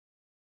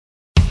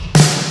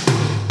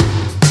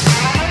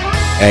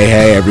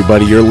Hey,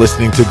 everybody, you're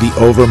listening to the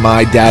Over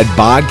My Dad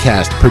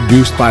podcast,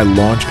 produced by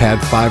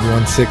Launchpad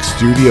 516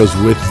 Studios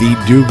with the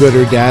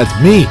do-gooder dads,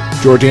 me,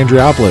 George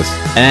Andriopoulos.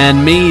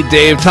 And me,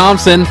 Dave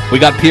Thompson. We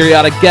got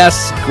periodic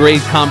guests,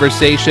 great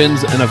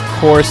conversations, and of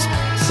course,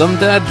 some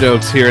dad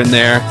jokes here and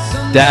there.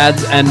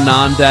 Dads and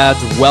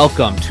non-dads,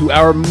 welcome to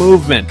our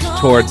movement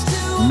towards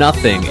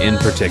nothing in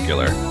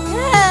particular.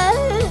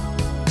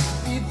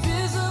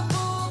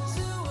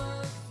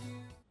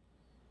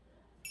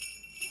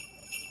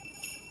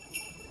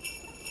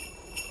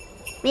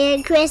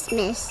 Merry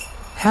Christmas.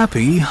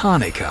 Happy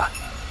Hanukkah.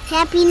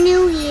 Happy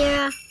New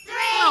Year. 3,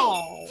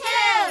 2,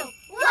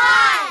 1.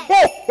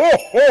 Ho, ho,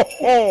 ho,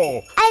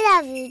 ho.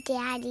 I love you,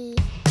 Daddy.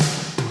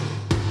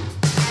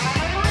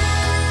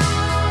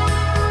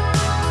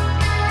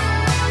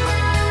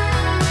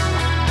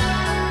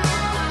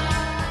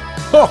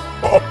 Ho,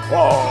 ho,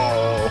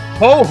 ho.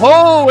 Ho,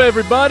 ho,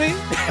 everybody.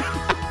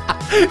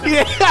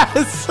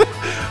 Yes.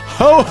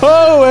 Ho,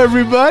 ho,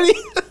 everybody.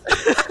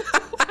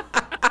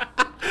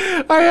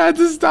 I had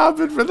to stop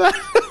it for that.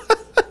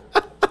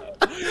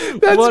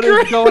 That's What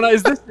great. is going on?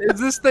 Is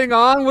this thing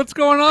on? What's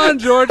going on,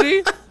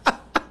 Georgie?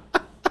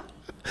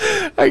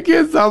 I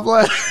can't stop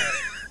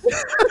laughing.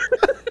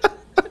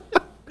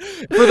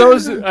 For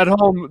those at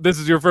home, this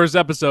is your first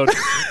episode.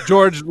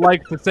 George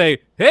liked to say,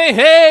 hey,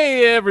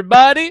 hey,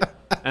 everybody.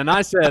 And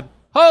I said,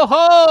 ho,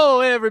 ho,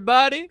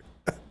 everybody.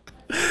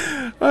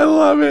 I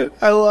love it.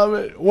 I love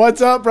it.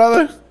 What's up,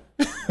 brother?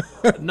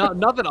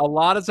 Nothing. A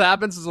lot has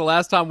happened since the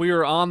last time we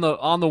were on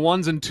the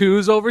ones and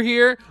twos over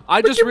here.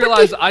 I just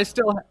realized I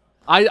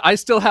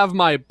still have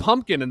my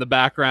pumpkin in the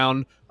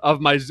background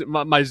of my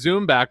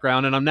Zoom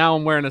background, and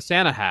I'm wearing a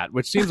Santa hat,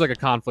 which seems like a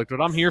conflict,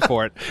 but I'm here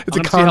for it. It's I'm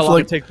a gonna see how long it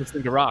conflict. takes this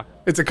thing to rock.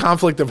 It's a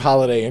conflict of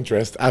holiday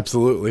interest.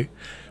 Absolutely.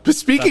 But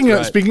speaking That's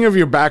right. speaking of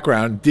your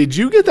background, did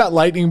you get that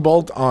lightning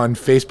bolt on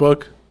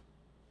Facebook?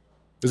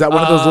 Is that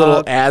one of those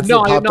little ads that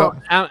popped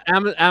up?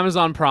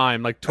 Amazon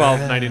Prime, like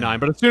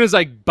 $12.99. But as soon as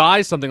I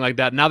buy something like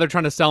that, now they're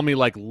trying to sell me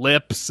like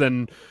lips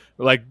and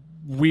like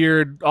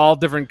weird, all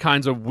different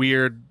kinds of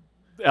weird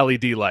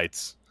LED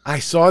lights. I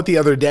saw it the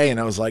other day and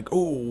I was like,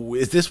 oh,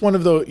 is this one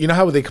of the, you know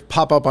how they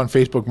pop up on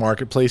Facebook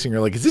Marketplace and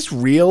you're like, is this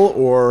real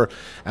or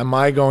am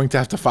I going to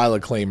have to file a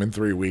claim in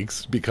 3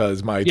 weeks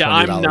because my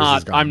 $20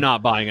 is gone? I'm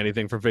not buying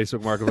anything from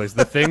Facebook Marketplace.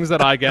 The things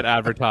that I get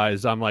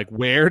advertised, I'm like,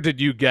 where did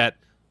you get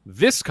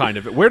this kind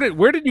of it?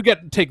 Where did you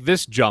take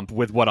this jump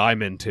with what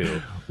I'm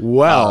into?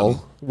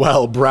 Well,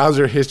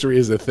 browser history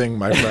is a thing,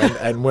 my friend.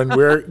 And when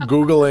we're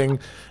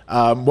Googling,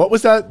 what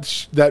was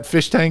that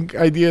fish tank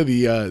idea?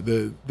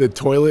 The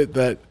toilet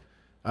that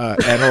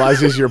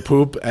analyzes your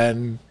poop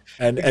and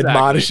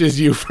admonishes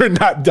you for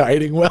not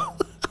dieting well.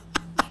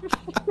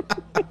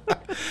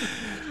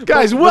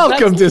 Guys,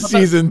 welcome to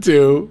season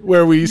 2,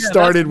 where we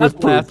started with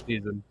poop. Last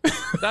season.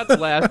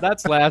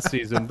 That's last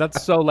season.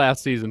 That's so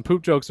last season.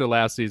 Poop jokes are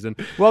last season.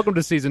 Welcome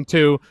to season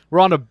 2. We're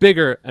on to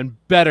bigger and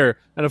better,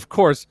 and of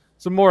course,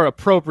 some more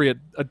appropriate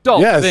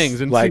adult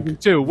things in season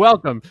 2.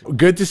 Welcome.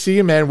 Good to see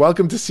you, man.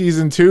 Welcome to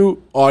season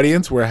 2,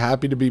 audience. We're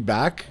happy to be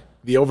back.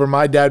 The Over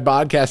My Dad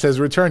podcast has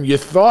returned. You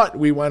thought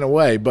we went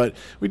away, but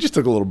we just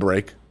took a little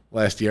break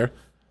last year.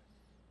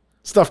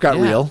 Stuff got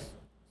real,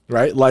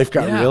 right? Life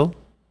got real.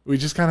 We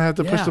just kind of had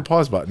to push the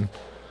pause button.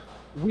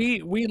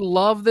 We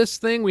love this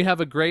thing. We have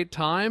a great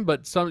time,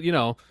 but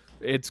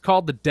it's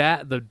called the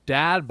dad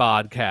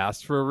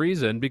podcast for a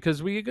reason,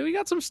 because we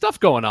got some stuff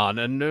going on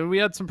and we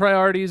had some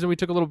priorities and we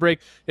took a little break.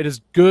 It is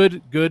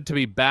good to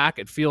be back.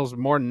 It feels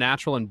more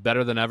natural and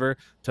better than ever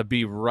to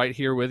be right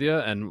here with you,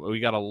 and we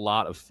got a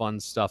lot of fun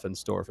stuff in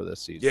store for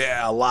this season.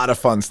 Yeah, a lot of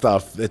fun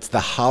stuff. It's the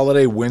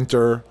holiday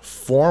winter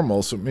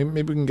formal, so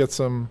maybe we can get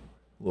some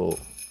a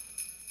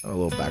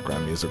little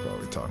background music while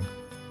we're talking.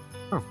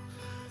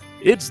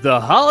 It's the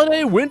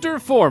holiday winter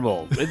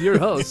formal with your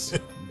hosts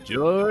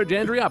George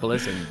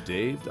Andriopoulos and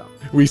Dave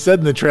Thompson. We said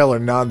in the trailer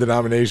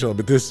non-denominational,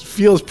 but this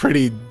feels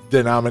pretty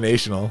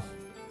denominational.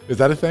 Is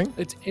that a thing?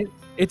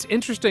 It's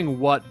interesting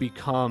what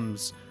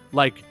becomes,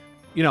 like,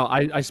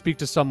 I speak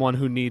to someone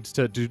who needs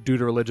to, due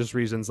to religious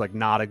reasons, like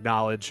not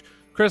acknowledge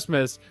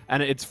Christmas,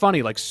 and it's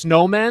funny, like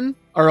snowmen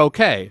are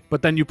okay,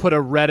 but then you put a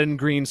red and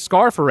green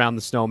scarf around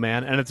the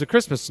snowman and it's a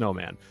Christmas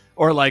snowman.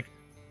 Or like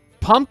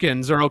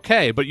pumpkins are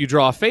okay, but you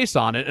draw a face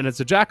on it and it's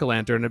a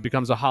jack-o'-lantern and it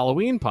becomes a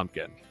Halloween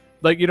pumpkin.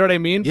 Like, you know what I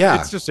mean? Yeah.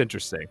 It's just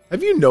interesting.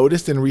 Have you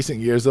noticed in recent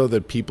years, though,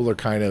 that people are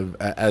kind of,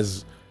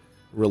 as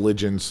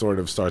religion sort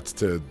of starts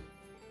to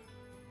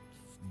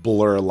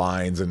blur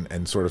lines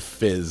and sort of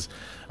fizz,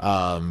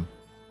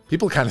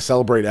 people kind of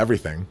celebrate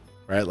everything,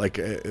 right? Like,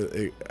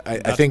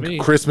 I think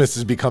Christmas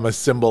has become a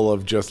symbol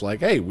of just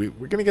like, hey, we're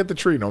going to get the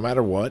tree no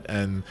matter what,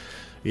 and,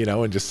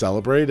 and just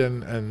celebrate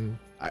and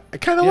I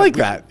kind of like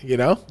that,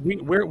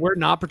 We're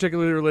not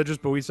particularly religious,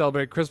 but we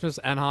celebrate Christmas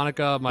and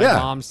Hanukkah. My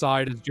mom's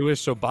side is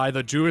Jewish, so by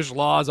the Jewish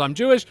laws, I'm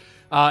Jewish.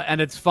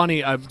 And it's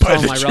funny, I'm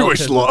telling my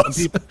Jewish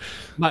relatives,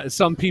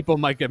 some people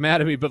might get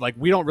mad at me, but like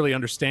we don't really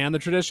understand the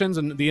traditions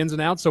and the ins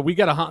and outs. So we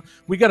got a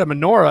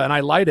menorah, and I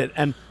light it,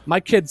 and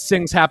my kid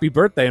sings "Happy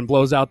Birthday" and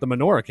blows out the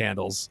menorah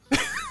candles,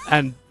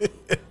 and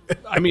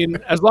I mean,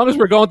 as long as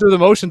we're going through the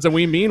motions and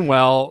we mean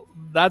well,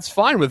 that's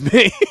fine with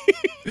me.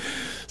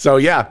 So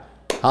yeah,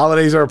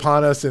 holidays are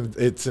upon us, and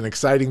it's an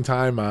exciting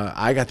time.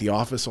 I got the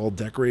office all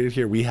decorated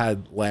here. We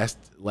had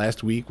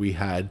last week we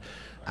had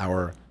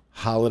our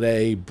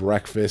holiday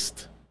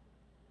breakfast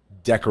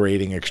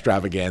decorating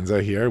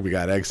extravaganza here. We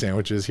got egg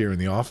sandwiches here in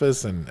the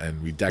office,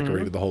 and we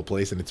decorated the whole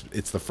place. And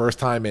it's the first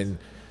time in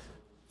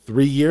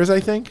 3 years, I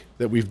think,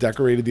 that we've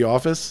decorated the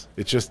office.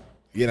 It's just,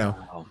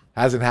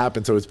 hasn't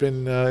happened. So it's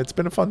been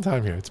a fun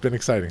time here. It's been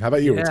exciting. How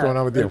about you? What's going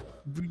on with you?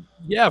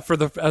 Yeah, for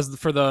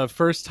the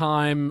first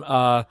time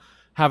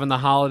having the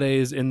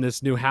holidays in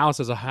this new house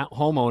as a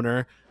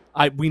homeowner,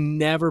 we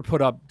never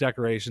put up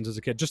decorations as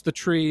a kid. Just the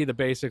tree, the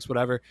basics,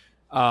 whatever.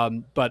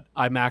 But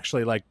I'm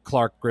actually like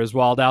Clark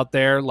Griswold out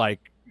there,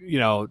 like,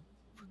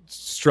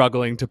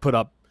 struggling to put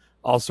up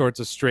all sorts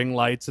of string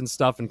lights and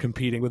stuff and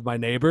competing with my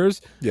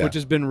neighbors, which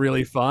has been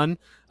really fun.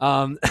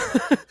 And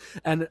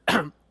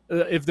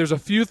if there's a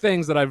few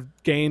things that I've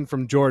gained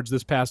from George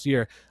this past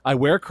year, I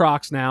wear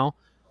Crocs now,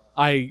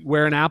 I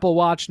wear an Apple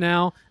Watch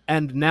now,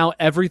 and now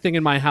everything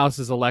in my house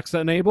is Alexa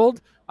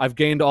enabled. I've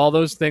gained all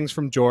those things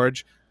from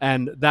George,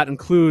 and that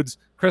includes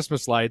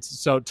Christmas lights.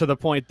 So to the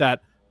point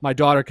that my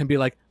daughter can be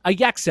like,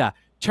 Alexa,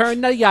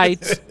 turn the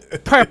lights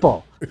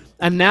purple.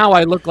 And now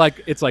I look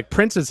like it's like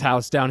Prince's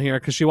house down here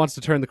because she wants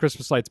to turn the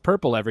Christmas lights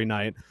purple every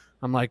night.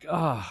 I'm like,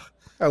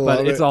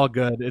 but it's all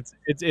good.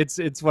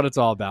 It's what it's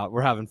all about.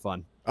 We're having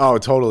fun. Oh,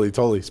 totally.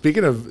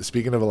 Speaking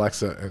of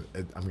Alexa,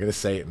 I'm going to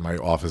say it, and my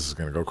office is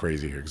going to go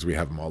crazy here because we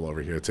have them all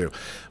over here too.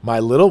 My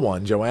little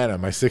one, Joanna,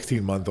 my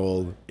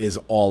 16-month-old, is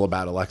all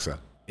about Alexa.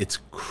 It's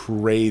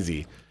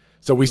crazy.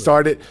 So we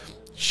started.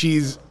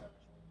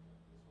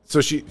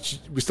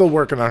 We're still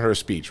working on her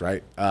speech,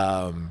 right?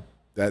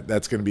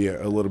 That's going to be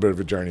a little bit of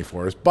a journey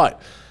for us,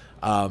 but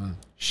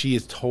she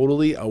is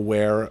totally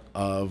aware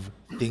of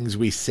things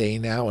we say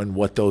now and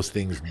what those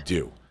things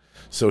do.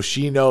 So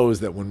she knows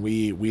that when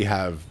we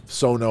have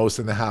Sonos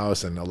in the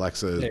house, and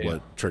Alexa is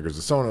what triggers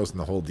the Sonos and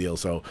the whole deal.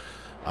 So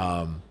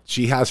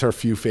she has her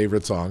few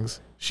favorite songs.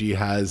 She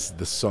has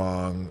the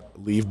song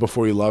 "Leave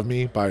Before You Love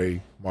Me"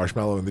 by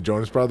Marshmello and the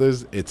Jonas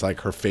Brothers. It's like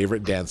her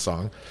favorite dance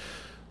song.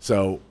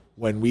 So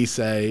when we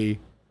say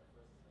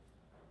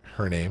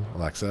her name,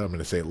 Alexa, I'm going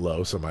to say it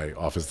low so my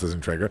office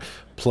doesn't trigger,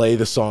 play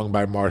the song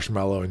by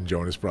Marshmello and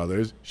Jonas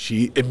Brothers,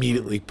 she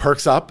immediately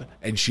perks up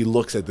and she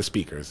looks at the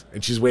speakers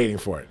and she's waiting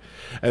for it.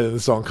 And then the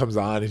song comes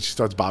on and she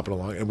starts bopping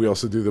along. And we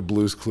also do the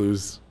Blues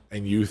Clues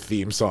and You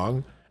theme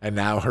song. And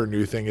now her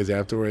new thing is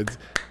afterwards,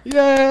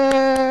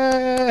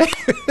 yay!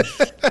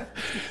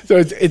 So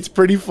it's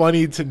pretty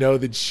funny to know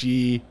that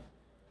she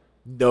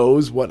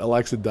knows what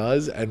Alexa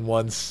does, and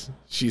once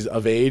she's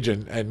of age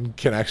and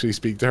can actually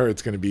speak to her,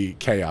 it's going to be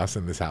chaos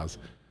in this house.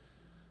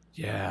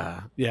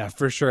 Yeah,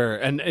 for sure.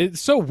 And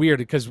it's so weird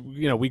because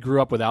we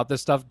grew up without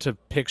this stuff to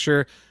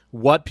picture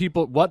what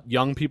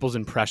young people's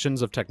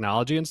impressions of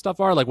technology and stuff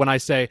are. Like when I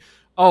say,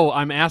 oh,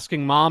 I'm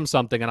asking mom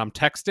something and I'm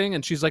texting,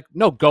 and she's like,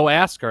 no, go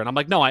ask her. And I'm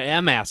like, no, I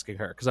am asking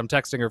her because I'm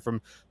texting her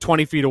from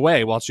 20 feet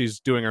away while she's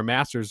doing her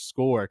master's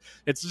schoolwork.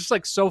 It's just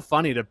like so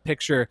funny to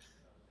picture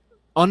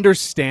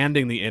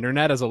understanding the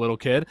internet as a little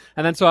kid.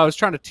 And then so I was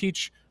trying to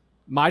teach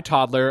my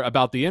toddler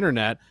about the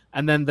internet,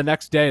 and then the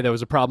next day there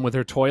was a problem with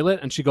her toilet,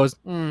 and she goes,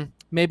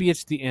 maybe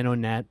it's the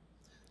internet.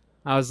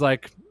 I was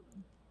like,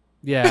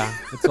 yeah,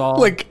 it's all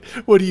like,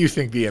 what do you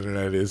think the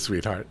internet is,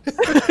 sweetheart?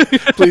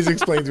 Please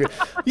explain to me.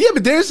 Yeah,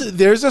 but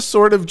there's a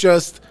sort of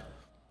just,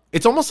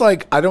 it's almost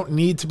like I don't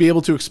need to be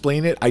able to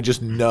explain it, I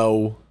just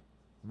know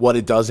what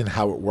it does and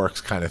how it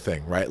works kind of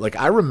thing, right? Like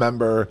I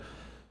remember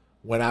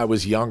when I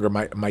was younger,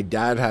 my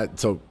dad had,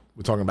 so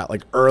we're talking about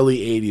like early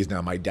 80s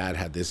now, my dad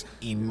had this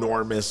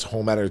enormous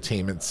home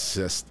entertainment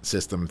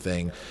system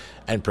thing,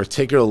 and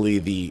particularly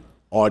the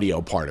audio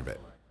part of it,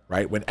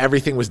 right? When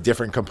everything was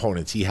different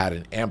components. He had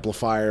an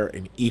amplifier,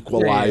 an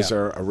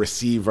equalizer, a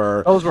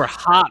receiver. Those were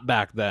hot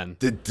back then.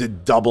 The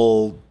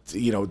double,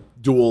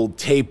 dual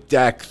tape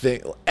deck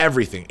thing,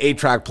 everything.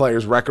 8-track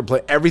players, record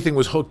player, everything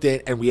was hooked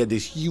in, and we had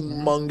these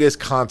humongous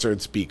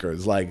concert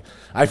speakers. Like,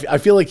 I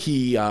feel like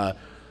he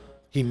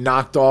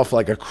knocked off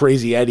like a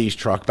Crazy Eddie's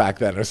truck back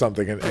then or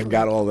something and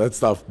got all that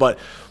stuff. But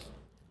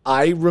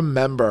I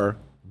remember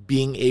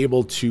being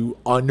able to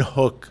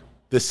unhook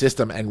the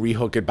system and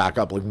rehook it back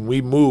up. Like when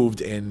we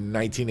moved in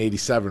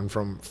 1987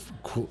 from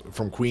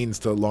Queens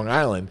to Long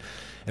Island,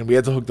 and we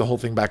had to hook the whole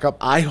thing back up,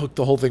 I hooked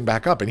the whole thing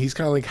back up. And he's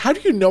kind of like, how do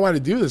you know how to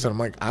do this? And I'm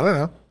like, I don't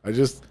know. I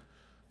just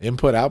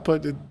input,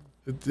 output.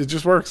 It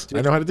just works.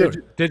 I know how to do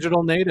it.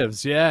 Digital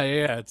natives. Yeah.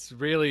 It's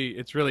really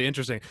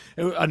interesting.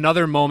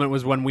 Another moment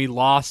was when we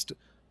lost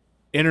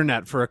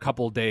internet for a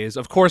couple of days.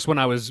 Of course, when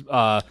I was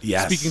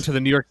speaking to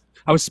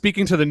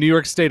the New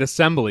York State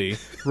Assembly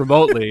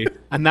remotely,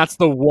 and that's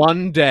the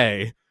one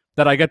day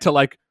that I get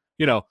to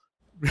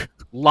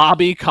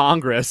lobby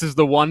Congress is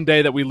the one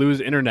day that we lose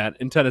internet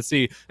in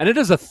Tennessee. And it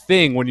is a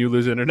thing when you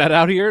lose internet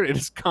out here. It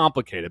is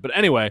complicated. But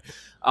anyway,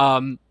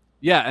 and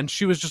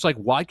she was just like,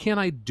 why can't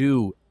I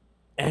do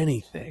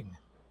anything?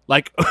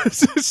 Like,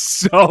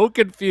 so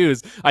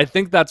confused. I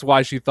think that's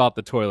why she thought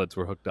the toilets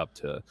were hooked up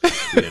to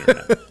the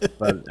internet.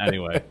 But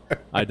anyway,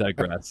 I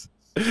digress.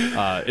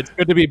 It's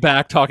good to be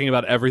back talking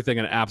about everything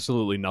and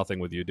absolutely nothing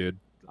with you, dude.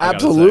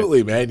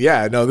 Absolutely, man.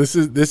 Yeah, no, this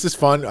is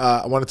fun.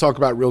 I want to talk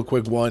about real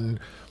quick one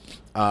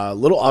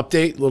little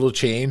update, little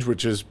change,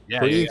 which is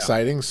pretty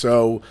exciting.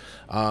 So,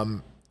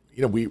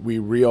 we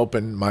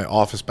reopened my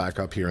office back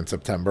up here in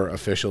September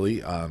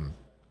officially.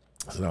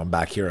 So now I'm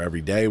back here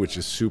every day, which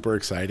is super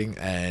exciting.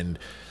 And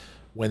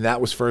when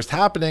that was first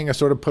happening, I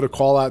sort of put a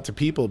call out to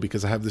people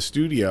because I have the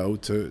studio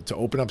to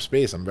open up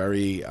space. I'm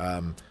very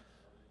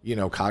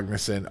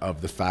cognizant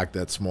of the fact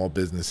that small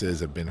businesses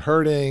have been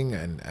hurting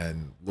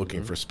and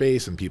looking for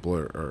space, and people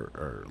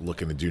are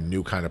looking to do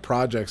new kind of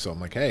projects. So I'm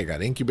like, hey, I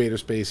got incubator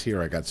space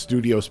here. I got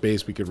studio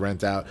space we could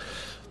rent out.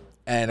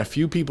 And a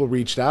few people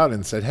reached out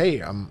and said, hey,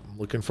 I'm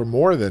looking for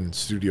more than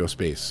studio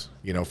space,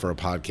 for a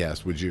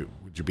podcast. Would you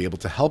be able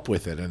to help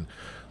with it? And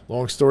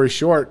long story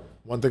short,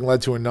 one thing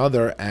led to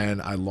another,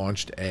 and I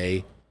launched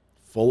a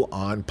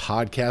full-on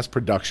podcast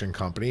production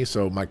company.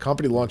 So my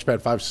company,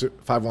 Launchpad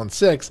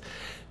 516,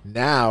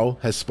 now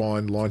has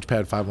spawned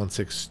Launchpad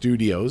 516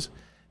 Studios,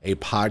 a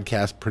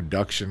podcast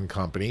production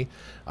company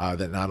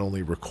that not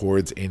only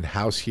records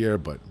in-house here,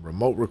 but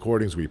remote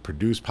recordings. We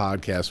produce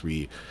podcasts.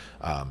 We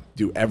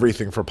do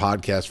everything for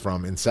podcasts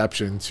from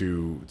inception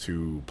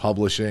to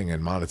publishing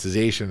and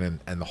monetization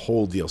and the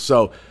whole deal.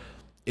 So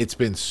it's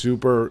been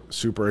super,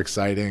 super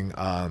exciting.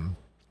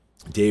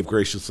 Dave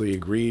graciously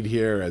agreed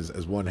here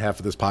as one half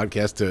of this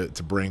podcast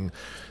to bring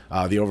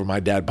the Over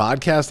My Dad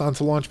podcast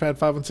onto Launchpad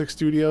 516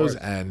 Studios,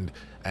 and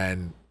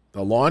the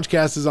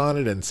Launchcast is on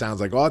it, and Sounds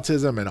Like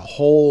Autism, and a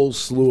whole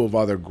slew of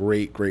other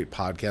great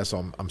podcasts.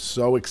 So I'm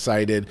so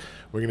excited.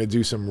 We're going to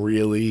do some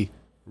really,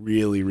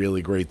 really,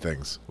 really great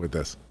things with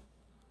this.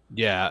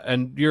 Yeah,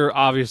 and you're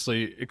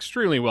obviously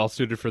extremely well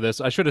suited for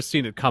this. I should have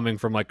seen it coming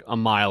from like a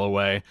mile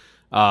away.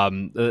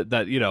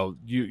 That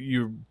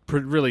you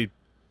really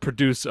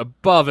produce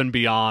above and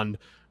beyond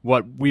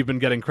what we've been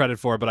getting credit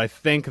for, but I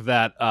think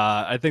that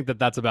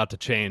that's about to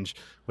change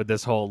with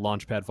this whole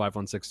Launchpad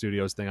 516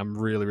 Studios thing. I'm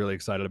really, really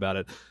excited about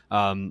it.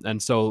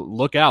 And so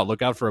look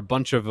out for a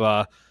bunch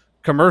of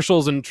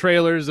commercials and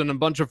trailers and a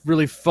bunch of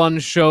really fun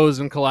shows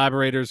and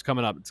collaborators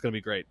coming up. It's going to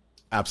be great.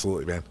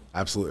 Absolutely, man.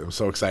 Absolutely. I'm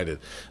so excited.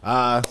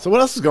 So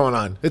what else is going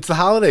on? It's the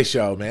holiday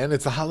show, man.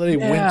 It's the holiday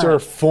winter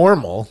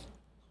formal.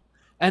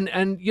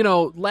 And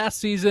last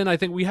season, I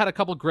think we had a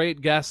couple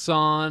great guests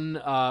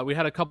on. We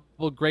had a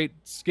couple great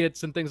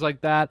skits and things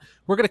like that.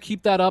 We're going to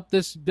keep that up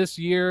this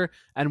year.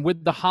 And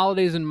with the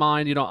holidays in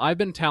mind, I've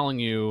been telling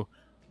you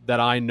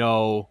that I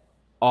know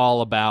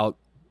all about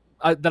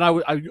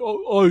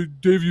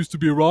Dave used to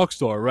be a rock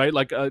star, right?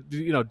 Like,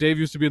 Dave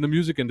used to be in the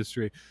music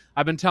industry.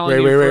 I've been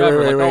telling you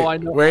forever. I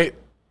know. Wait.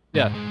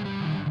 Yeah.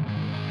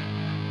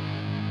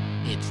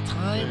 It's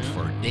time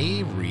for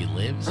Dave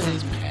Relives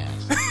His Past.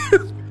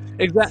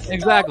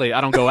 Exactly.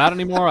 I don't go out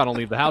anymore. I don't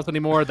leave the house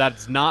anymore.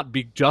 That's not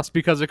just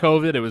because of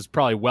COVID. It was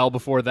probably well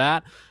before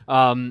that.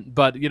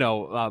 But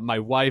my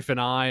wife and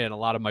I and a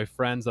lot of my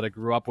friends that I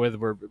grew up with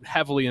were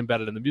heavily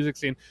embedded in the music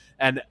scene.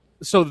 And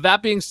so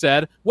that being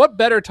said, what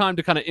better time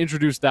to kind of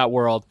introduce that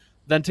world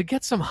than to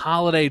get some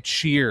holiday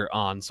cheer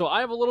on? So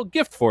I have a little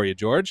gift for you,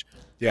 George.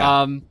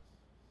 Yeah.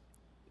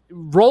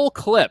 Roll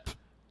clip.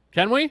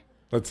 Can we?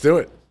 Let's do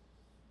it.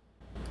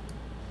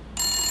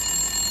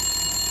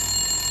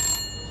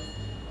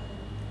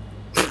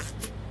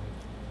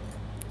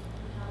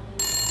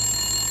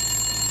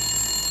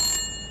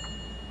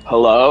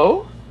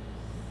 Hello?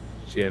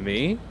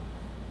 Jimmy?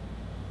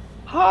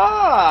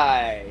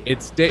 Hi!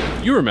 It's Dave.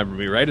 You remember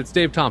me, right? It's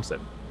Dave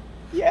Thompson.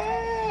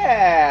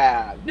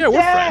 Yeah! Yeah,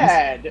 we're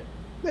friends.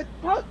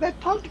 That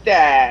punk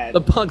dad!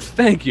 The punk,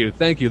 thank you,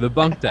 the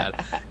bunk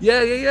dad.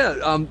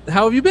 Yeah.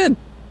 How have you been?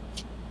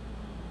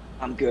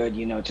 I'm good,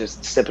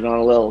 just sipping on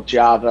a little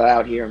Java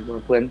out here in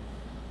Brooklyn.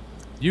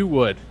 You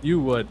would,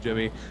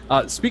 Jimmy.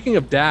 Speaking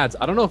of dads,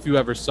 I don't know if you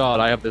ever saw it.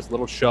 I have this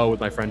little show with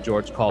my friend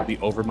George called the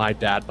Over My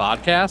Dad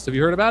podcast. Have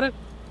you heard about it?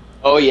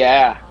 Oh,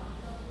 yeah.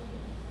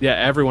 Yeah,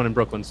 everyone in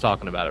Brooklyn's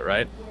talking about it,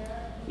 right?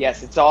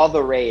 Yes, it's all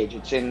the rage.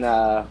 It's in,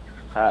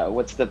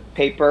 what's the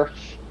paper?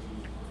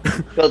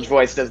 Village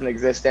Voice doesn't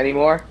exist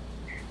anymore.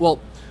 Well,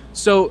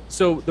 so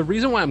the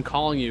reason why I'm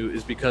calling you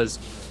is because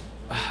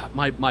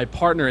my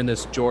partner in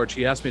this, George,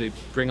 he asked me to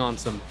bring on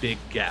some big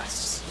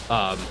guests.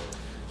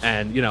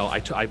 And,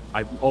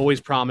 I'm always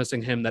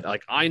promising him that,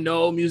 like, I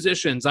know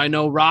musicians, I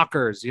know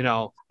rockers,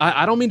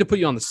 I don't mean to put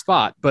you on the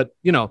spot, but,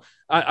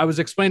 I was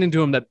explaining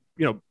to him that,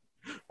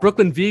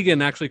 Brooklyn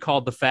Vegan actually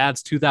called the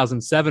Fad's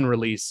 2007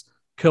 release,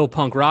 Kill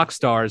Punk Rock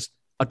Stars,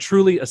 a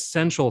truly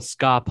essential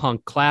ska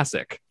punk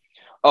classic.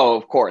 Oh,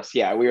 of course.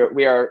 Yeah, we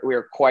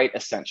are quite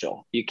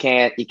essential. You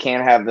can't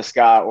have the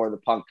ska or the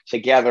punk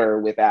together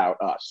without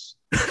us.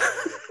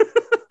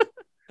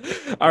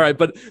 All right,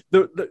 but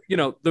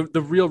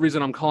the real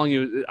reason I'm calling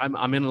you,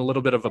 I'm in a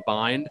little bit of a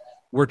bind.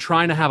 We're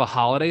trying to have a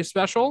holiday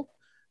special,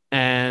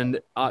 and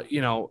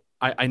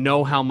I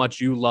know how much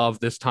you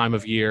love this time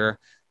of year,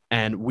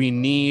 and we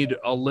need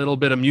a little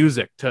bit of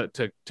music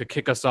to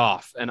kick us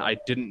off. And I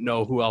didn't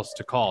know who else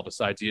to call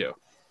besides you.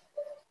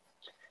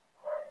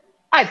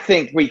 I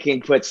think we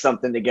can put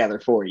something together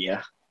for you.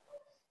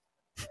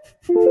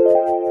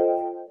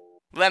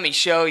 Let me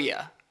show you.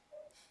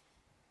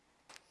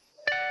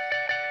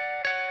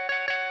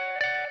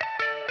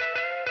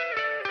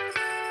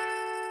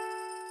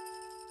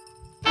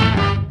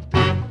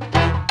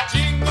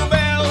 Jingle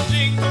bell,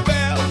 jingle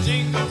bell,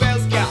 jingle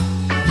bells got.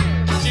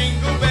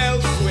 Jingle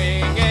bells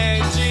swing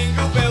and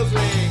jingle bells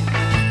ring.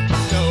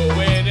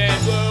 Snowing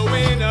and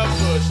blowing up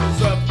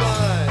bushels of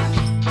fun.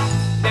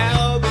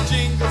 Now the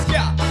jingle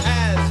scout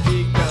has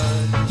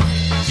begun.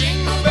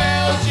 Jingle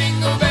bell,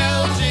 jingle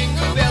bell,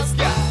 jingle bells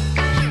got.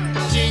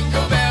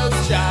 Jingle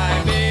bells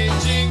chime in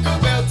jingle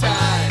bell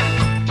time.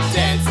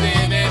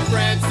 Dancing and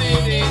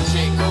prancing in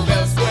Jingle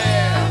Bell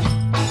Square.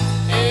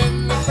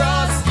 In the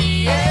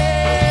frosty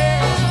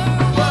air.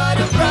 What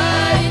a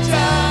bright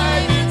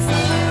time, it's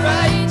the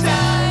right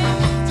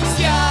time to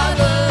scare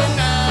the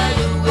night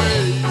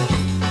away.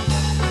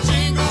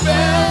 Jingle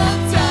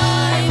bell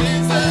time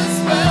is a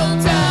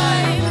swell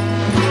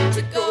time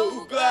to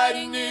go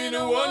gliding in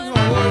a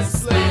one-horse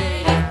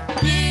sleigh.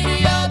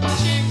 Giddy up,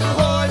 jingle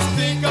horse,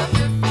 pick up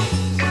your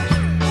feet.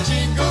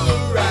 Jingle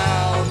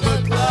around the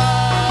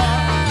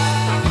clock.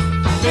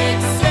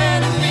 Mix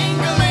and a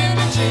mingle and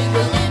a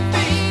jingling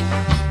feet.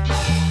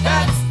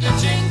 That's the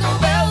Jingle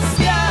Bell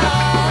Scout.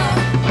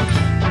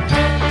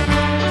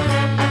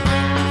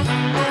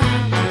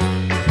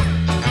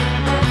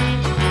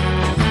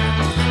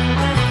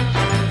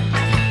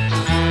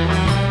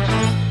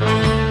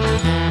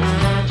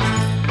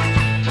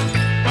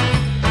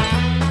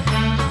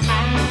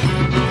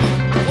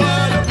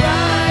 What a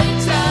bright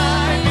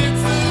time,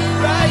 it's the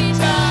right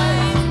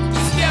time to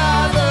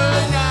scare the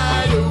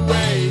night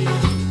away.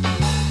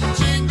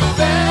 Jingle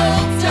bell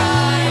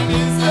time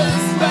is a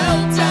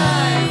swell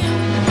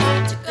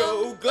time to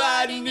go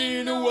gliding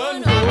in a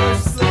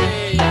one-horse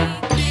sleigh.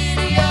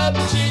 Giddy up,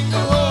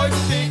 jingle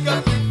horse, pick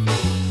up your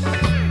feet.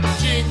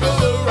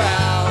 Jingle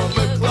around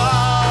the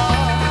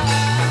clock.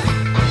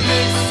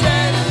 Mix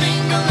and a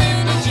mingle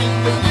and a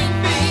jingling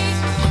beat.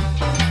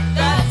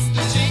 That's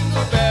the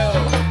Jingle Bell.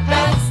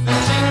 That's the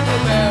Jingle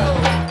Bell.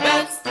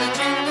 That's the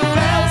Jingle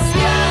Bell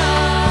Scout.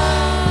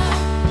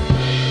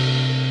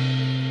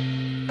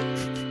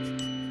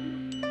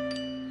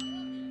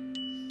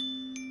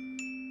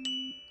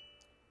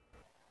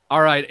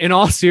 All right. In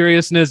all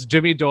seriousness,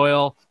 Jimmy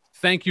Doyle,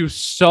 thank you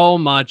so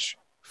much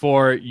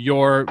for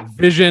your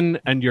vision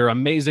and your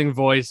amazing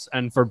voice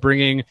and for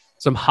bringing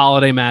some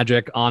holiday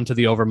magic onto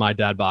the Over My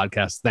Dad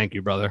podcast. Thank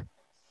you, brother.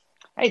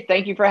 Hey,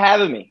 thank you for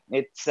having me.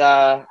 It's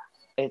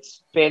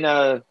been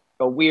a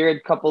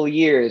weird couple of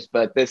years,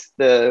 but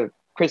the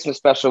Christmas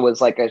special was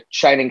like a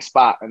shining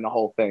spot in the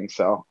whole thing.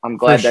 So I'm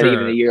glad that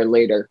even a year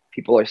later,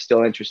 people are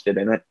still interested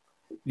in it.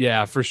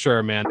 Yeah, for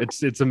sure, man.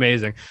 It's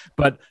amazing.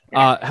 But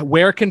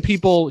where can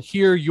people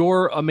hear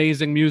your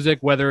amazing music,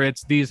 whether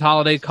it's these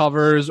holiday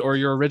covers or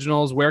your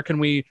originals? Where can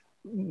we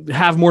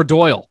have more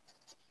Doyle?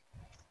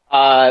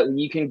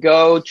 You can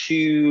go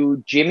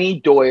to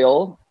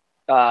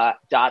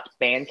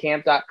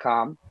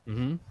jimmydoyle.bandcamp.com.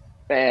 Mm-hmm.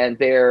 And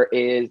there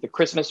is the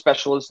Christmas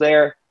special is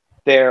there.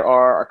 There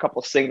are a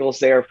couple singles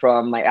there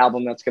from my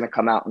album that's going to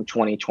come out in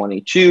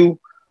 2022.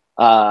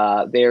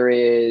 There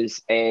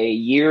is a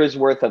year's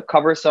worth of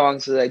cover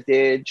songs that I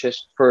did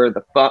just for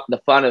the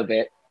fun of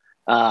it.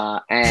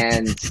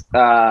 And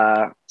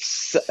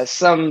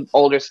some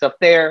older stuff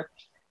there.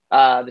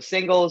 The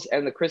singles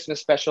and the Christmas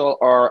special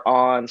are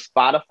on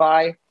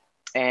Spotify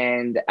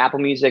and Apple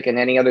Music and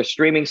any other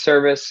streaming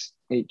service.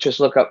 You just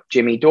look up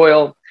Jimmy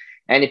Doyle.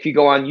 And if you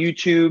go on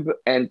YouTube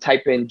and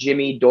type in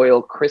Jimmy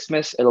Doyle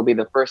Christmas, it'll be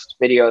the first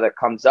video that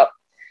comes up.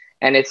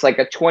 And it's like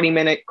a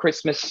 20-minute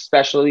Christmas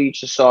special. You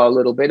just saw a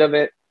little bit of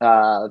it.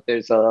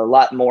 There's a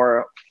lot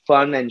more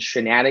fun and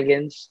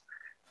shenanigans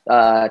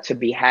to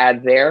be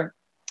had there.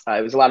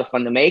 It was a lot of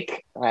fun to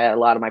make. I had a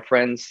lot of my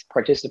friends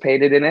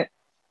participated in it.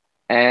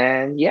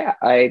 And yeah,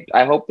 I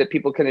hope that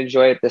people can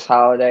enjoy it this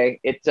holiday.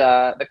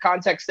 The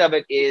context of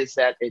it is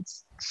that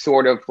it's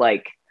sort of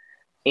like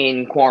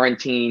in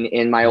quarantine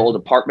in my old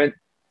apartment.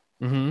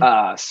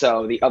 Mm-hmm.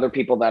 So the other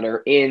people that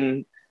are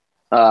in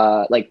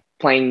like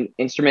playing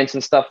instruments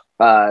and stuff,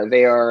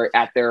 they are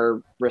at their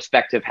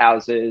respective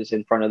houses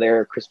in front of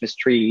their Christmas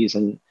trees.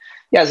 And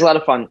yeah, it's a lot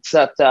of fun. It's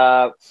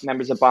got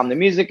members of Bomb the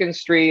Music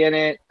Industry in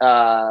it.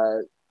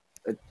 My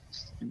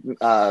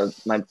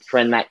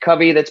friend Matt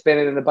Covey that's been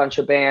in a bunch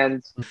of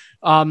bands.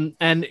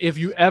 And if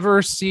you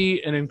ever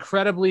see an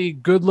incredibly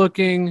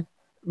good-looking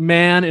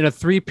man in a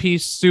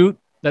three-piece suit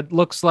that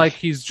looks like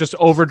he's just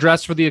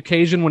overdressed for the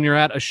occasion when you're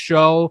at a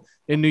show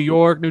in New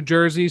York, New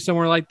Jersey,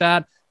 somewhere like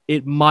that,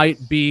 it might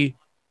be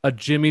a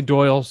Jimmy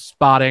Doyle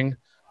spotting.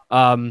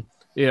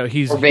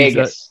 He's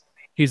Vegas.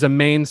 He's a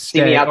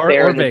mainstay,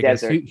 or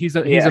Vegas. He's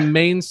a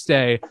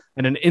mainstay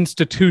and an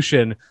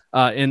institution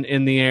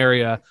in the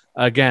area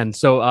again.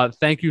 So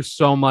thank you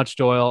so much,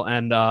 Doyle,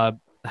 and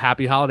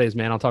happy holidays,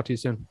 man. I'll talk to you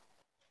soon.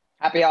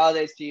 Happy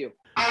holidays to you.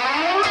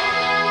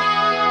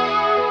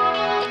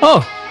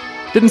 Oh,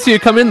 didn't see you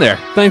come in there.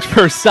 Thanks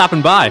for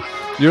stopping by.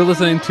 You're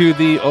listening to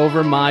the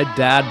Over My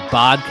Dad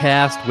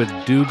podcast with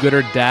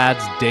do-gooder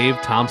dads Dave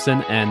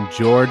Thompson and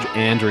George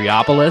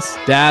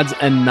Andriopoulos. Dads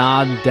and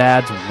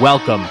non-dads,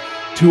 welcome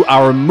to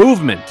our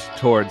movement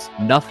towards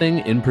nothing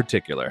in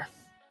particular.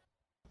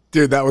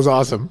 Dude, that was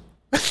awesome.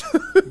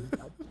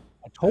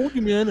 I told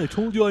you, man. I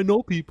told you I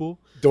know people.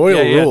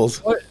 Doyle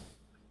rules.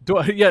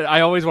 Yeah,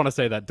 I always want to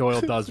say that Doyle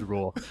does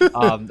rule,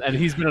 and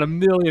he's been in a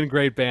million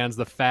great bands,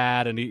 The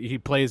Fad, and he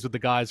plays with the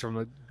guys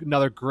from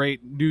another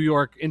great New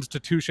York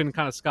institution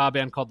kind of ska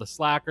band called The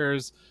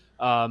Slackers,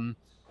 and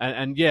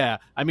yeah,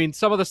 I mean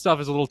some of the stuff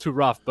is a little too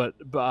rough, but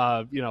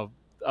you know,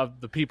 of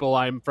the people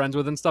I'm friends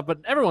with and stuff, but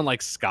everyone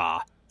likes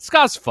ska.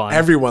 Ska's fun.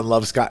 Everyone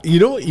loves ska. You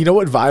know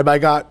what vibe I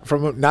got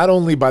from him? Not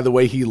only by the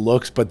way he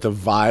looks, but the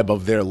vibe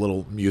of their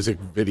little music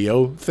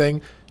video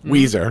thing.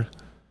 Weezer.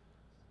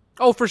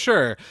 Oh, for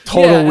sure.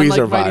 Total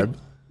Weezer vibe.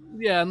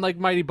 Yeah, and like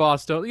Mighty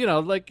Boss Stones, you know,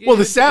 like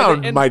the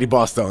sound Mighty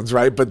Boss Stones,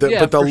 right? But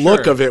the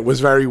look of it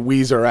was very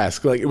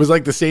Weezer-esque. Like it was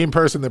like the same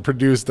person that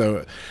produced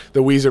the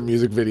Weezer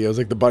music videos,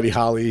 like the Buddy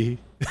Holly.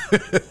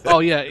 Oh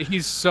yeah,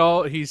 he's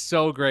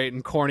so great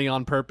and corny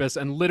on purpose.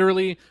 And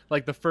literally,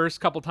 like the first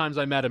couple times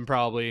I met him,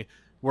 probably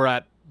were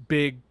at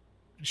big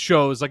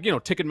shows, like, you know,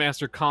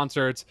 Ticketmaster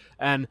concerts,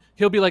 and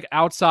he'll be like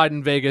outside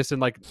in Vegas in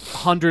like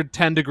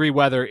 110-degree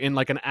weather in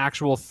like an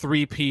actual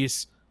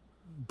 3-piece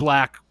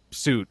black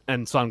suit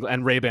and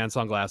Ray-Ban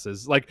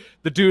sunglasses. Like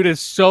the dude is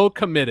so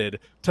committed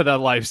to that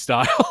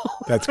lifestyle.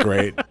 That's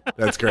great.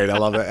 I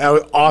love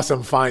it.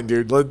 Awesome find,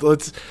 dude.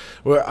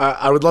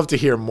 I would love to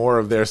hear more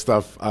of their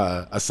stuff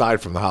aside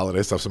from the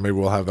holiday stuff. So maybe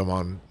we'll have them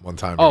on one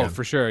time. Oh, again.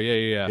 for sure.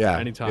 Yeah.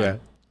 Anytime. Yeah.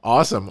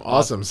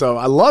 Awesome. So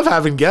I love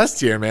having guests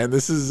here, man.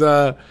 This is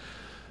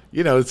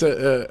you know, it's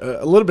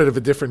a little bit of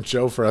a different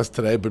show for us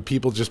today, but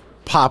people just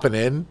popping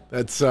in.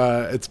 That's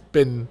it's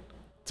been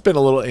a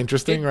little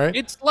interesting, right?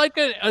 It's like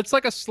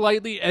a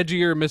slightly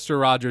edgier Mr.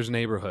 Rogers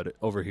Neighborhood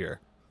over here.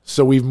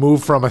 So we've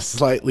moved from a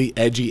slightly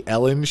edgy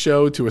Ellen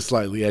show to a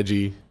slightly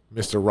edgy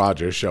Mr.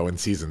 Rogers show in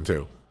season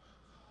 2.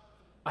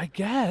 I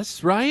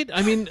guess, right?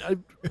 I mean,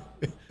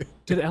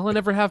 did Ellen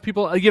ever have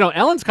people? You know,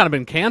 Ellen's kind of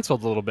been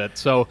canceled a little bit,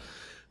 so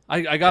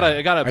I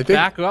gotta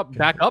back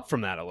up from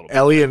that a little bit.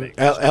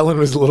 Ellen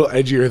was a little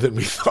edgier than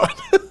we thought.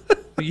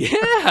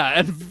 Yeah,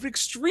 and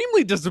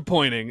extremely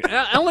disappointing.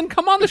 Ellen,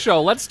 come on the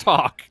show. Let's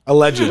talk.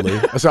 Allegedly,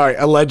 let's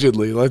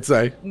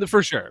say.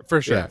 For sure.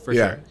 Sure.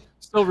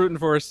 Still rooting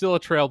for her. Still a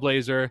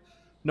trailblazer.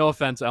 No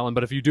offense, Ellen,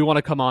 but if you do want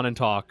to come on and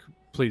talk,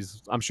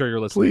 please, I'm sure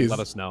you're listening. Let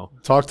us know.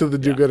 Talk to the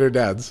do-gooder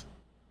dads.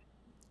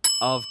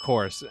 Of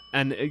course.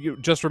 And you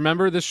just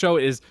remember, this show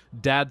is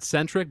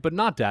dad-centric, but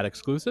not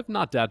dad-exclusive,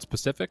 not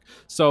dad-specific.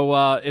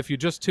 So if you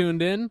just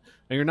tuned in and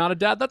you're not a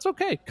dad, that's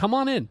okay. Come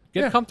on in.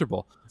 Get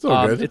comfortable. It's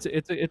all good.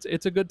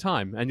 It's a good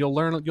time, and you'll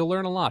learn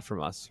a lot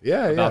from us.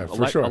 Yeah,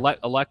 for sure.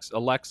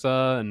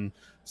 Alexa and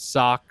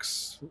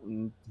socks,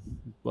 and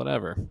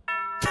whatever.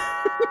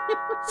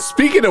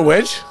 Speaking of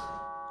which,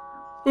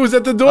 who's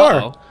at the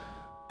door?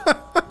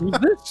 Who's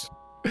this?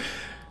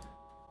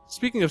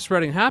 Speaking of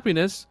spreading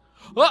happiness,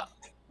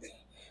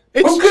 Who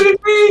could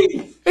it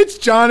be? It's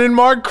John and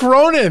Mark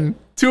Cronin,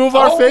 two of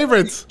our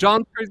favorites.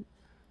 John's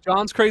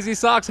Crazy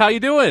Socks. How you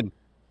doing?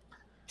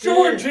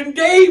 George and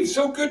Dave,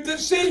 so good to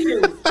see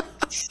you.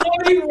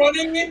 Sorry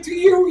running into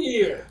you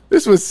here.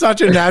 This was such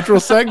a natural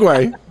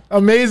segue.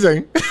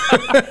 Amazing.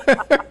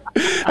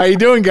 How you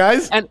doing,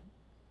 guys? And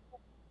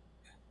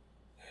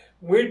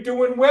we're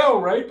doing well,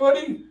 right,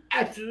 buddy?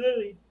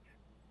 Absolutely.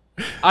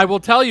 I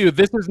will tell you,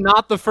 this is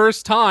not the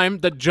first time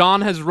that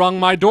John has rung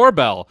my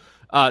doorbell.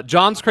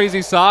 John's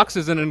Crazy Socks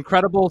is an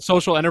incredible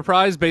social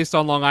enterprise based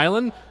on Long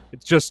Island.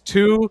 It's just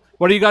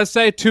what do you guys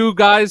say? Two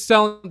guys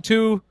selling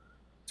two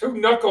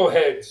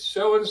knuckleheads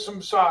selling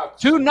some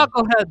socks. Two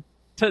knuckleheads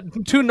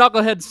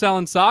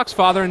selling socks.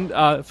 Father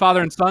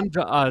and son,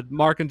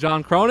 Mark and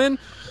John Cronin.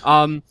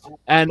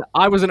 And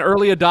I was an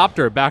early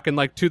adopter back in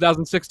like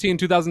 2016,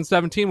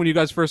 2017 when you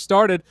guys first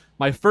started.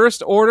 My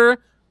first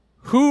order.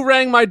 Who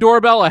rang my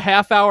doorbell a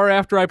half hour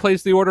after I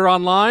placed the order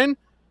online?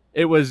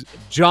 It was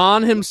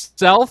John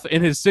himself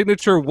in his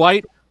signature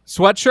white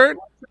sweatshirt,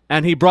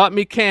 and he brought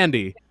me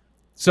candy.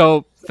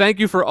 So thank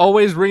you for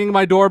always ringing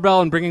my doorbell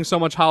and bringing so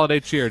much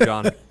holiday cheer,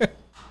 John.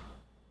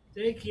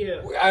 Thank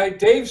you.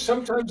 Dave,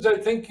 sometimes I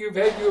think you've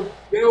had your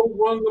bell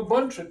rung a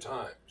bunch of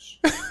times.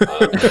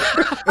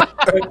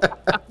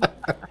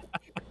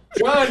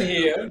 John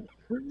here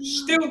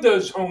still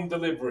does home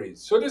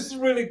deliveries. So this is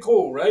really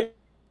cool, right?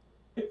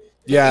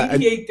 Yeah.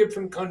 88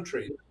 different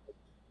countries.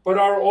 But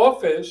our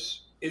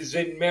office is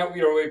in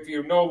if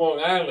you know Long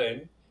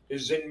Island,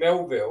 is in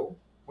Melville.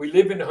 We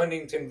live in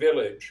Huntington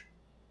Village.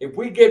 If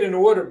we get an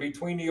order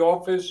between the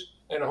office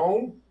and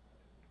home,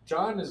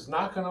 John is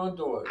knocking on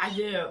doors. I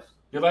do.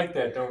 You like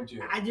that, don't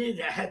you? I do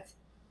that.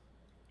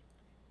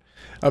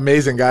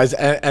 Amazing, guys.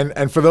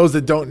 And for those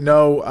that don't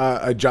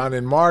know, John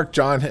and Mark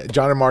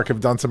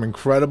have done some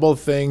incredible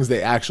things.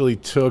 They actually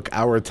took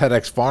our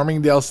TEDx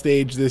Farmingdale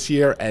stage this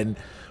year and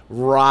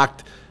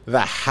rocked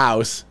the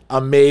house.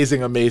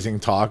 Amazing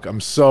talk.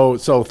 I'm so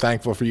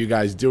thankful for you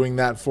guys doing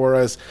that for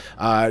us.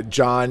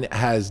 John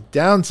has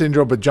Down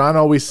syndrome, but John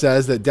always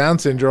says that Down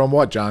syndrome,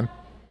 what, John?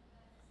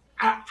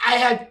 I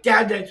had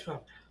Down syndrome.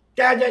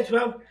 Down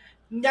syndrome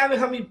never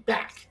coming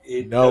back.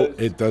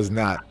 It does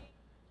not.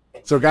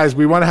 So guys,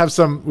 we want to have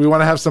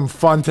some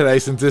fun today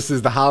since this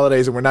is the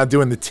holidays and we're not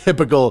doing the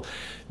typical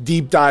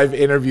deep dive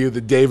interview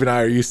that Dave and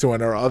I are used to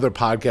on our other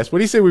podcast. What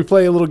do you say we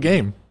play a little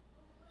game?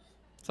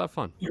 Let's have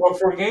fun. You want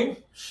for a game?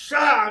 Sure,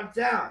 I'm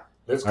down.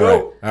 Let's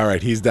go. All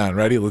right, he's down.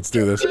 Ready? Let's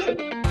do this.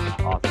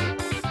 Awesome.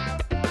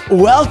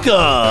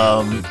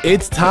 Welcome.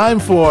 It's time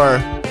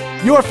for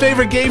your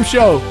favorite game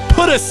show.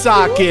 Put a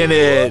sock in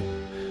it.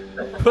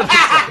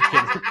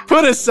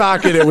 Put a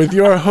sock in it with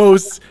your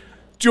hosts,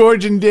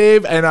 George and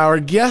Dave, and our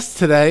guests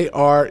today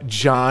are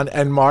John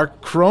and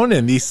Mark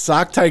Cronin, these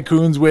sock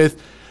tycoons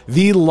with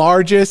the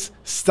largest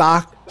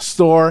stock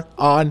store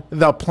on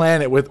the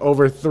planet with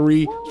over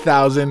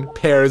 3,000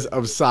 pairs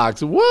of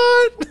socks.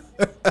 What?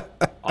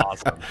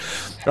 Awesome.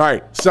 All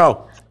right,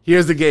 so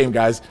here's the game,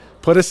 guys.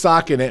 Put a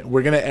sock in it.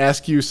 We're going to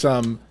ask you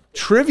some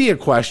trivia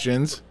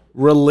questions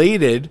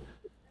related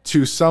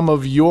to some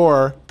of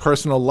your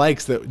personal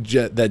likes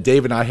that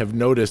Dave and I have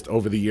noticed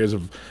over the years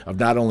of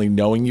not only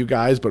knowing you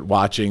guys, but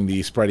watching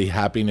the Spready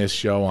Happiness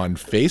show on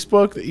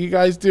Facebook that you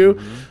guys do.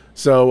 Mm-hmm.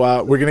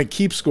 So we're going to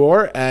keep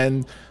score,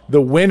 and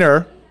the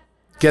winner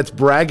gets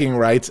bragging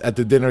rights at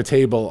the dinner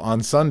table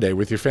on Sunday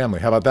with your family.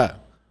 How about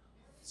that?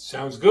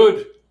 Sounds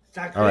good.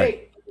 Sounds All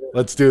right,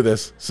 let's do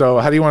this. So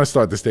how do you want to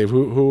start this, Dave?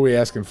 Who are we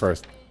asking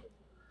first?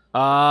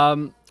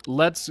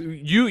 Let's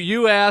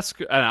you ask,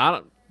 and I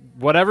don't.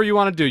 Whatever you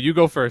want to do, you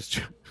go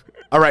first.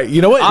 All right,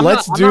 you know what? I'm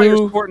not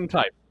your sporting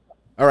type.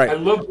 All right,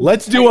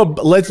 let's do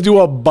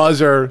a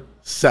buzzer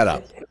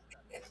setup.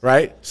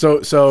 Right?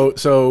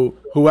 So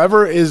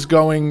whoever is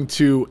going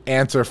to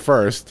answer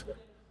first,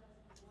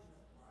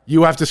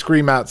 you have to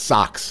scream out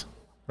socks.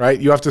 Right?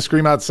 You have to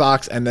scream out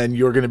socks, and then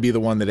you're going to be the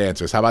one that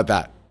answers. How about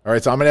that? All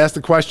right, so I'm going to ask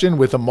the question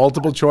with a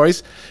multiple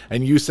choice,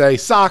 and you say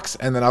socks,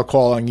 and then I'll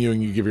call on you,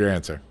 and you give your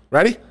answer.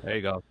 Ready? There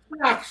you go.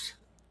 Socks.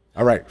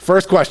 All right,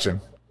 first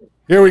question.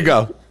 Here we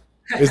go.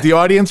 Is the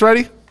audience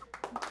ready?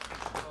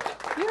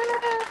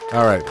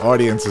 All right,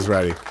 audience is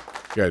ready.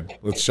 Good.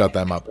 Let's shut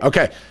them up.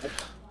 Okay.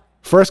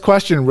 First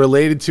question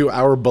related to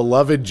our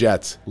beloved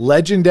Jets.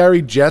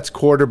 Legendary Jets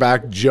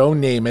quarterback Joe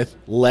Namath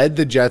led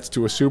the Jets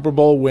to a Super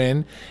Bowl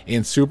win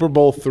in Super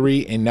Bowl III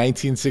in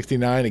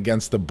 1969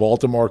 against the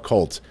Baltimore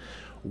Colts.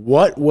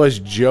 What was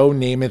Joe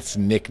Namath's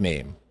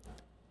nickname?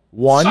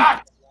 One.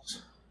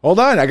 Hold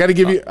on. I got to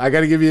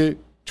give you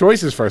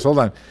choices first. Hold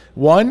on.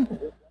 1,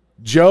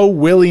 Joe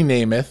Willie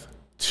Namath.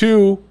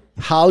 2,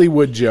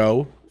 Hollywood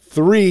Joe.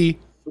 3,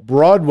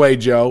 Broadway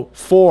Joe.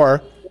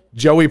 4,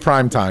 Joey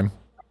Primetime.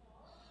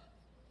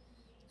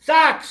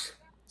 Socks.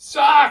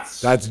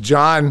 That's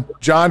John.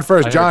 John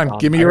first. John,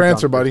 give me your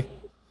answer, buddy.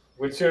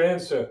 What's your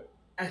answer?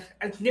 A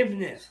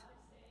sniffness.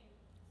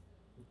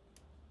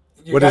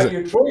 You got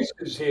your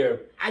choices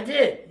here. I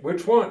did.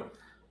 Which one?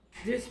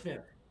 This one.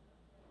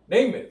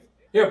 Name it.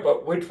 Yeah,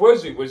 but which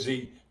was he? Was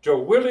he Joe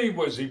Willie?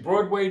 Was he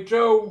Broadway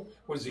Joe?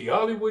 Was he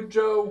Hollywood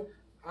Joe?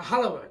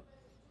 Hollywood.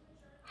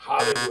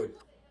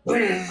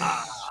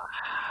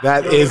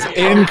 That is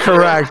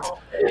incorrect.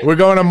 We're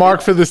going to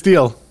Mark for the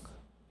steal.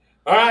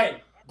 All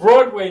right,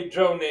 Broadway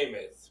Joe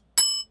Namath.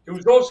 He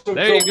was also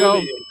there Joe you go.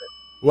 Willie.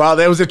 Well,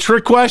 that was a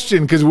trick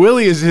question because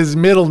Willie is his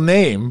middle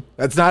name.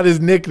 That's not his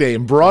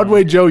nickname.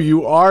 Broadway Joe,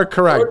 you are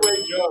correct.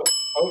 Broadway Joe.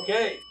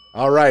 Okay.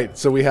 All right,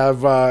 so we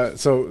have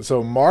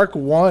so Mark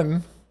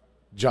 1,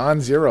 John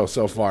 0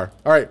 so far.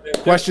 All right,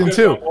 question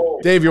 2.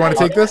 Dave, you want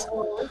to take this?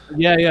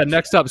 Yeah.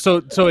 Next up,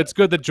 so it's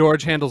good that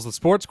George handles the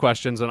sports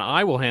questions, and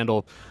I will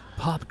handle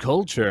pop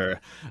culture.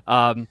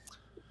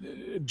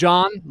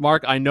 John,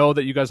 Mark, I know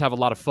that you guys have a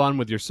lot of fun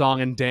with your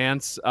song and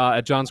dance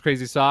at John's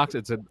Crazy Socks.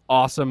 It's an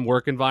awesome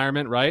work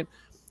environment, right?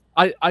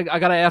 I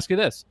got to ask you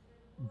this.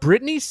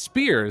 Britney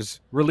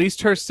Spears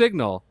released her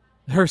single,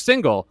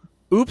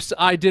 Oops,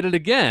 I Did It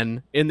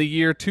Again, in the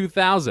year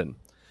 2000.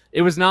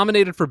 It was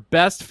nominated for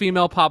Best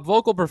Female Pop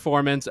Vocal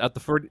Performance at the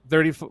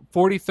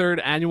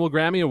 43rd Annual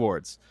Grammy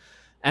Awards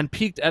and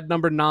peaked at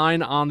number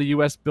 9 on the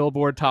U.S.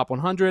 Billboard Top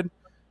 100.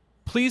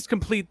 Please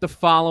complete the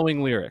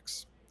following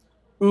lyrics.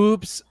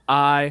 Oops,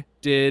 I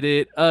did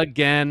it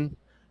again.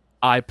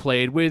 I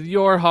played with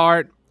your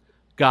heart.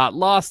 Got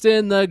lost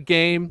in the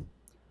game.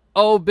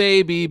 Oh,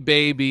 baby,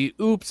 baby.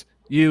 Oops,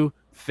 you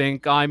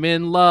think I'm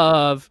in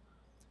love.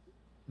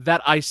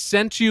 That I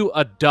sent you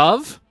a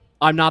dove.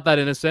 I'm not that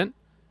innocent.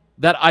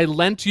 That I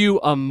lent you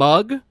a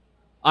mug.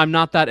 I'm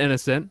not that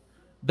innocent.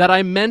 That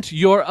I meant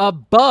you're a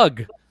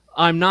bug.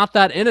 I'm not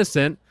that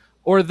innocent.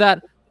 Or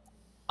that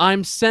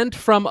I'm sent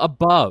from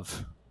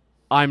above.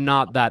 I'm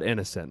not that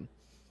innocent.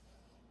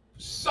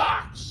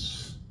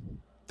 Socks.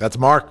 That's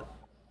Mark.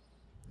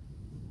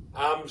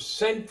 I'm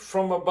sent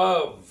from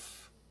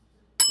above.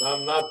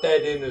 I'm not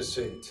that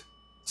innocent.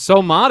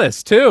 So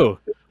modest, too.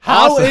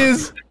 How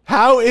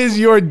Awesome. is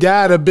your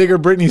dad a bigger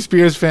Britney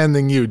Spears fan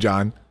than you,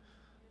 John?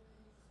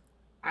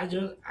 I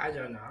don't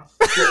know.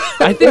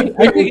 I think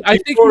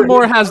he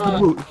more has the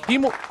move.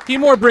 He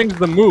more brings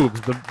the moves,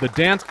 the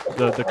dance,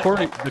 the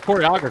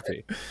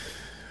choreography.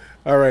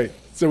 All right.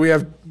 So we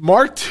have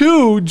Mark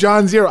 2,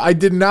 John 0. I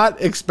did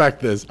not expect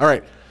this. All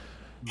right.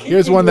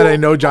 Here's one that I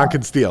know John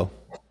can steal.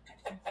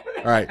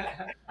 All right.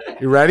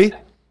 You ready?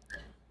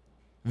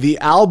 The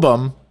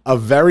album A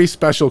Very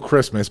Special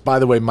Christmas, by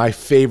the way, my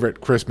favorite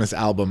Christmas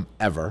album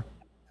ever,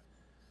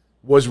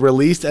 was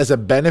released as a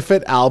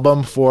benefit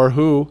album for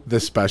who? The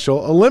Special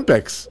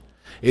Olympics.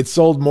 It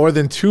sold more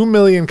than 2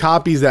 million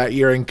copies that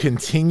year and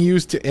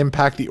continues to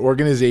impact the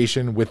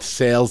organization with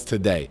sales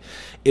today.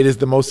 It is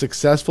the most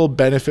successful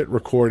benefit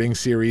recording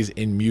series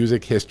in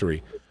music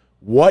history.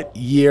 What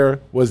year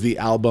was the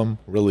album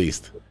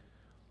released?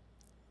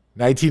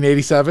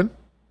 1987,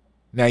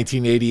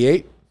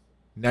 1988,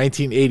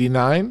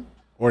 1989,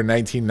 or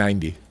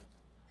 1990?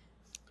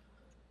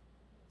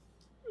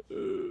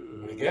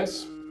 I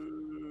guess.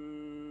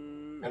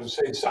 I'm going to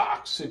say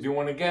socks if you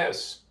want to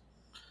guess.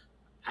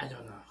 I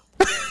don't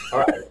know. All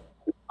right.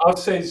 I'll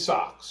say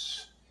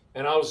socks.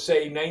 And I'll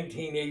say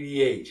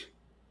 1988.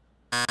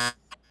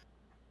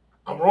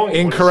 I'm wrong.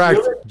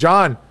 Incorrect.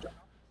 John.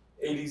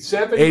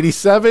 87?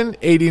 87,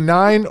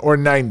 89, or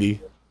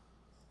 90?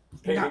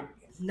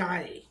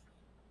 90.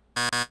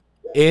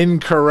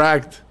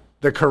 Incorrect.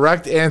 The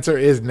correct answer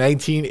is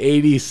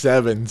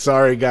 1987.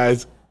 Sorry,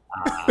 guys.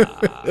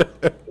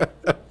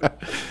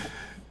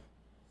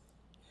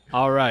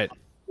 All right.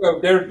 Well,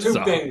 there are two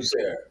things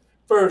there.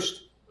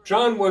 First,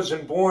 John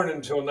wasn't born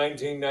until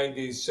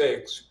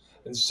 1996.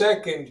 And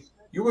second,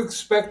 you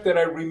expect that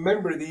I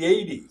remember the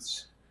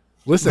 80s.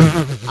 Listen,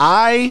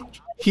 I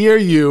hear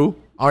you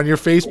on your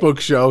Facebook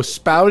show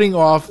spouting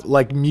off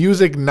like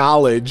music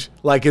knowledge,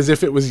 like as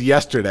if it was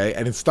yesterday,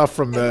 and it's stuff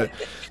from the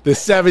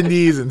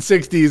 70s and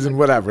 60s and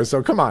whatever.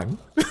 So come on.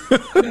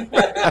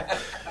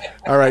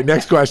 All right,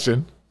 next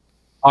question.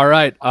 All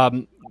right.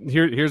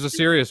 Here's a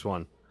serious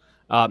one.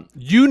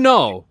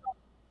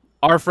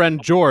 Our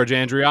friend George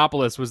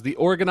Andriopoulos was the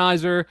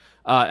organizer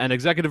and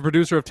executive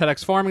producer of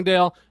TEDx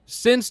Farmingdale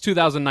since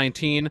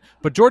 2019,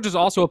 but George is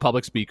also a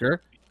public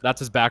speaker. That's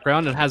his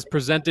background, and has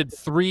presented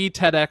 3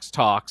 TEDx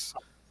talks: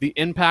 the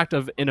impact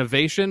of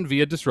innovation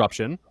via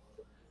disruption,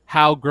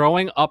 how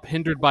growing up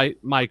hindered by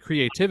my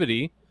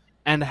creativity,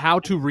 and how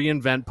to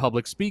reinvent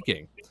public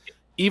speaking.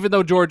 Even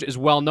though George is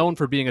well known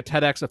for being a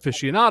TEDx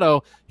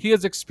aficionado, he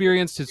has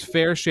experienced his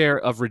fair share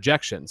of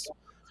rejections.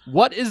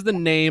 What is the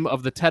name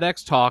of the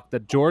TEDx talk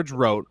that George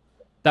wrote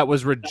that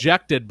was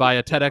rejected by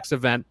a TEDx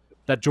event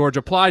that George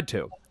applied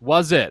to?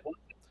 Was it?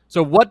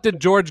 So what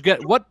did George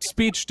get? What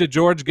speech did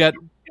George get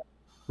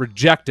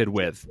rejected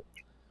with?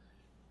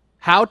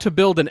 How to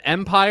build an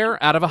empire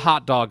out of a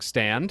hot dog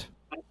stand,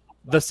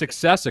 the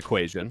success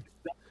equation,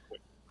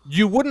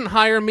 you wouldn't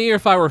hire me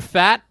if I were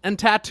fat and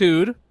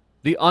tattooed,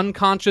 the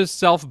unconscious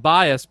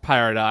self-bias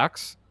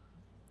paradox,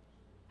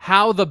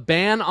 how the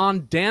ban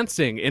on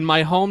dancing in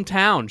my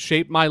hometown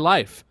shaped my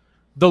life,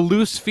 the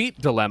loose feet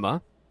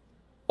dilemma,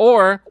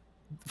 or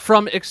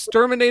from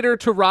exterminator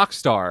to rock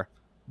star,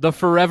 the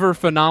forever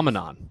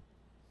phenomenon.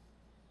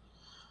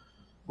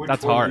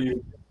 That's hard.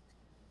 You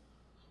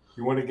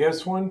want to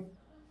guess one?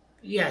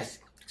 Yes.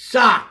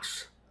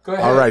 Socks. Go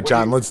ahead. All right,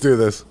 John, let's do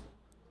this.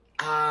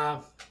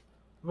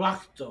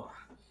 Rockstar.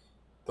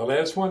 The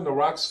last one, the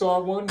rock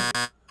star one?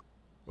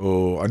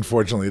 Oh,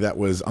 unfortunately, that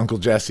was Uncle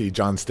Jesse,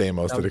 John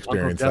Stamos, that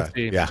experienced that.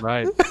 Yeah.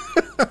 Right.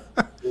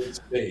 It's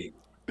big.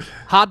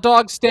 Hot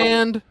dog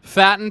stand,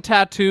 fat and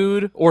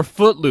tattooed, or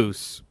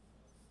footloose?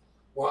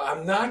 Well,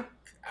 I'm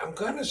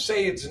going to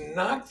say it's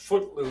not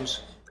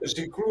Footloose because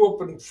he grew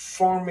up in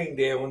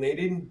Farmingdale and they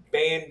didn't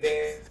ban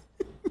dance.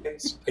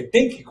 I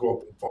think he grew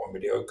up in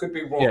Farmingdale. It could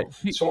be wrong.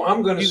 Yeah, so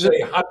I'm going to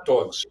say hot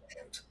dog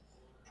stand.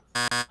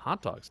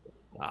 Hot dog stand.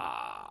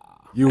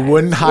 You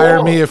wouldn't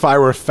hire me if I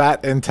were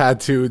fat and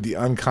tattooed, the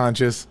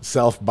unconscious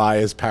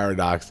self-bias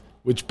paradox,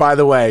 which, by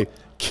the way,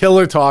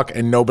 killer talk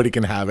and nobody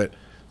can have it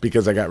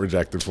because I got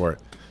rejected for it.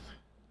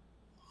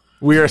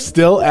 We are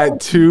still at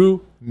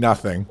 2-0.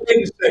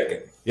 Wait a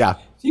second. Yeah.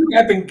 You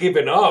haven't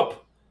given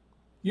up.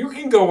 You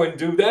can go and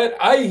do that.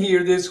 I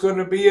hear there's going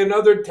to be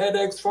another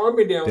TEDx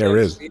Farmingdale. There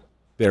is.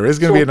 There is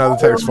going to be another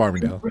TEDx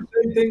Farmingdale.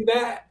 Presenting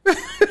that.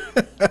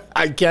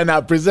 I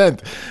cannot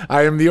present.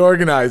 I am the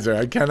organizer.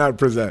 I cannot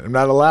present. I'm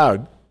not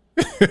allowed.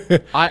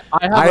 I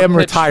am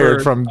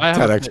retired from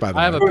TEDx, by the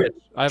way.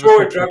 I have a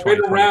pitch. George, I've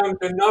been around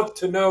enough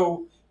to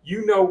know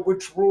you know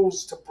which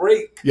rules to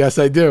break. Yes,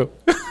 I do.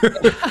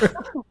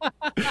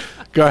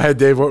 Go ahead,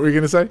 Dave. What were you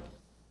going to say?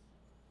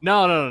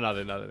 No,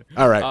 nothing.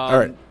 All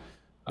right.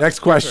 Next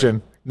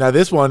question. Now,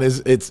 this one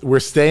we're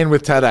staying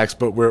with TEDx,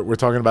 but we're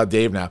talking about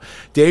Dave now.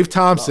 Dave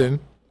Thompson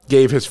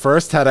gave his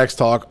first TEDx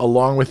talk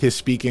along with his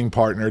speaking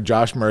partner,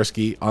 Josh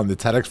Mirsky, on the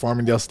TEDx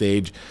Farmingdale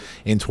stage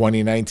in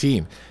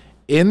 2019.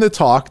 In the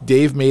talk,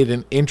 Dave made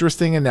an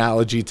interesting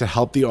analogy to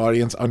help the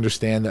audience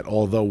understand that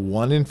although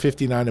 1 in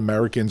 59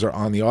 Americans are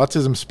on the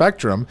autism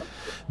spectrum,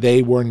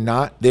 they are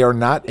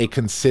not a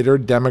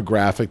considered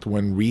demographic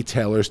when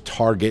retailers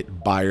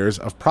target buyers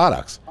of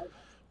products.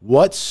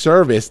 What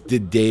service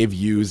did Dave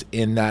use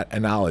in that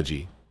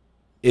analogy?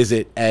 Is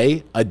it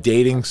A, a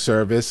dating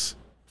service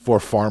for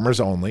farmers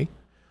only?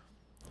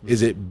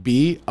 Is it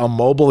B, a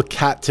mobile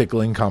cat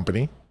tickling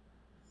company?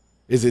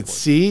 Is it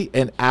C,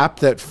 an app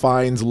that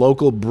finds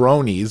local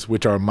bronies,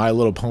 which are My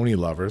Little Pony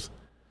lovers?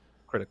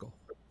 Critical.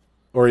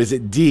 Or is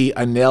it D,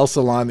 a nail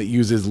salon that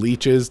uses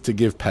leeches to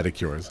give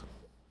pedicures?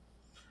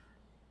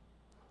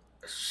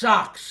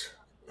 Socks.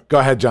 Go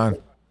ahead, John.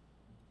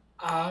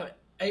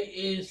 It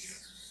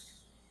is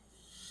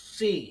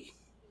C.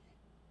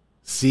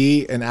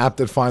 C, an app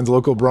that finds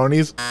local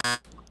bronies?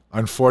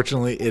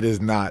 Unfortunately, it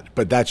is not,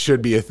 but that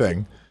should be a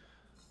thing.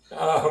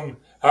 All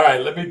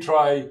right, let me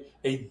try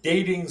a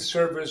dating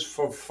service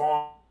for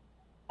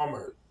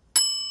farmers.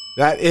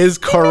 That is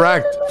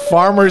correct.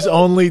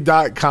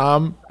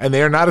 FarmersOnly.com, and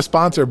they are not a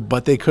sponsor,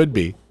 but they could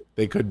be.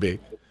 They could be.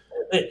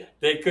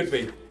 They could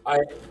be.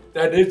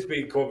 That is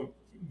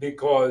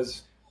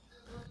because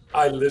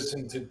I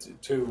listened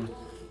to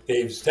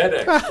Dave's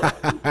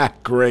TEDx.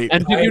 Great.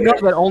 And did you know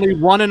that only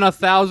 1 in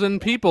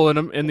 1,000 people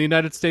in the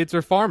United States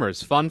are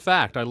farmers? Fun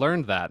fact. I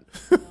learned that.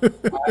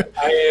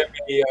 I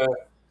am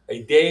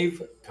a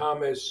Dave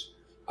Thomas,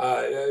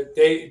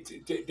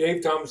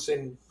 Dave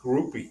Thompson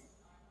groupie.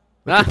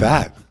 Look at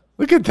that.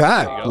 Look at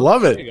that.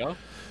 Love There you it. go.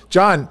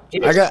 John,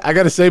 I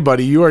got to say,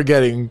 buddy, you are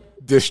getting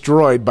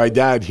destroyed by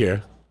Dad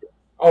here.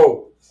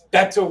 Oh,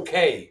 that's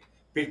okay,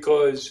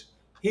 because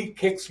he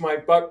kicks my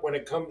butt when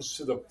it comes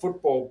to the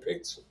football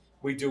picks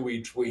we do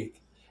each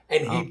week.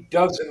 And he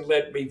doesn't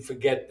let me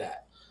forget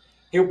that.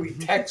 He'll be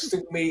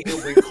texting me,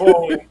 he'll be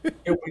calling,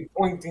 he'll be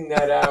pointing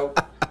that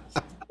out.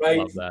 Right?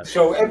 Love that.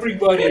 So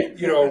everybody,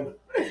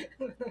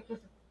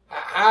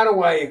 how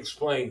do I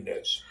explain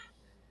this?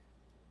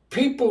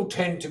 People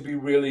tend to be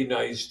really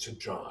nice to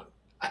John.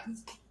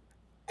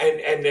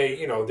 And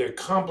they, they're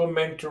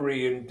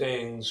complimentary and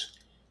things,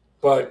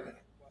 but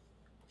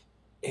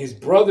his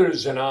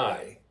brothers and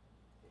I,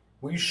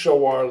 we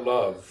show our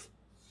love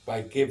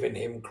by giving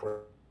him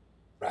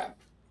crap.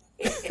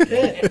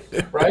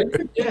 Right?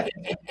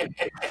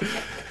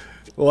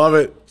 Love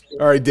it.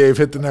 All right, Dave,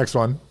 hit the next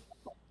one.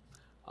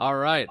 All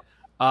right.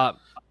 I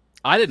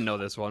didn't know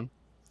this one.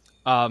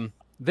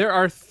 There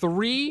are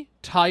 3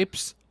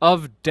 types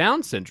of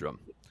Down syndrome.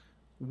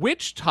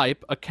 Which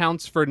type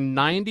accounts for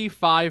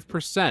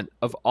 95%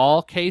 of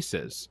all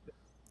cases?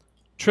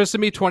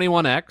 Trisomy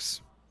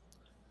 21X,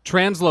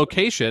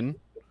 translocation,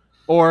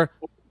 or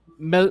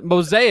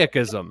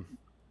mosaicism?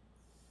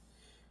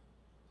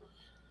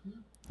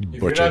 You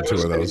If you're butchered not 2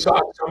 of going to say those.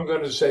 socks, I'm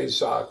going to say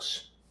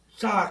socks.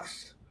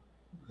 Socks.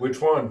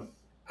 Which one?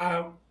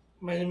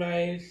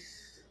 My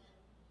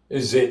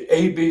Is it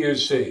A, B, or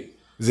C?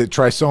 Is it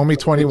trisomy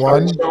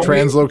 21, Trisomy,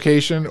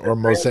 translocation, or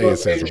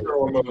Translocation mosaicism?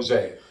 or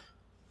mosaic?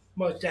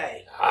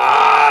 mosaic.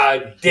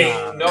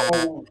 Ding,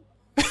 no.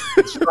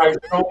 It's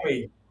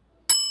trisomy.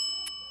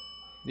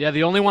 Yeah,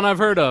 the only one I've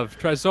heard of.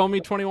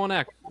 Trisomy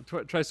 21X.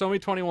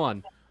 Trisomy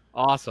 21.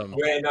 Awesome.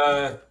 When,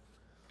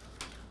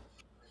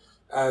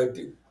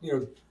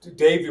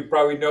 Dave, you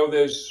probably know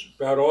this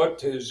about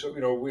autism.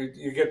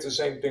 You get the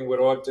same thing with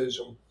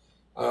autism.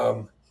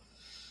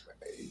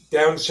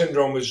 Down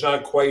syndrome is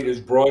not quite as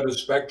broad a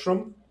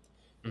spectrum,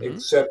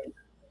 except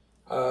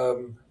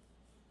you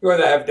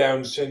either have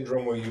Down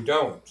syndrome or you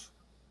don't.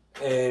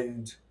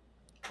 And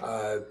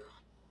the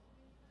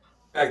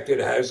fact it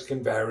has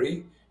can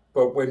vary.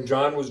 But when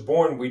John was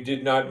born, we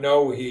did not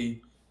know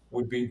he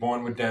would be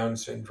born with Down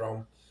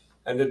syndrome.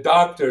 And the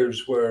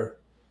doctors were,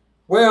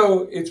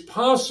 well, it's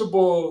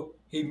possible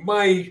it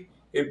might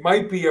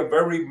be a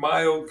very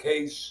mild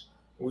case.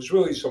 It was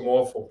really some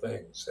awful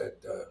things that,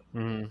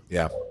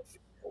 Yeah.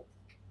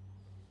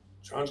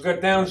 John's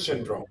got Down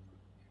syndrome.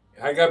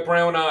 I got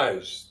brown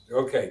eyes.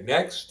 Okay,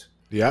 next.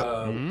 Yeah.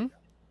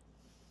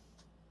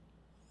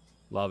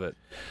 Love it.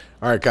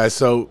 All right, guys.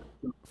 So,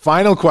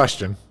 final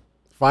question.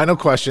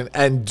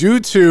 And due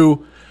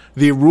to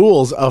the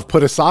rules of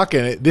put a sock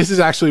in it, this is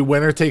actually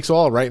winner takes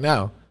all right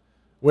now.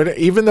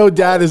 Even though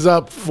Dad is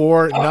up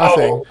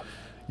 4-0,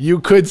 you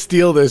could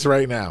steal this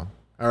right now.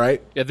 All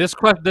right. Yeah, this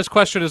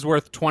question is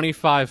worth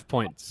 25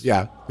 points.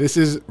 Yeah, this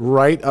is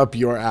right up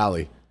your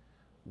alley.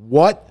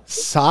 What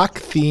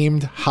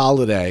sock-themed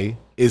holiday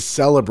is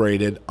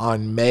celebrated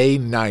on May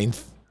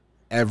 9th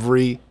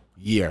every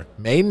year?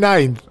 May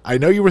 9th. I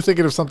know you were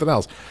thinking of something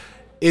else.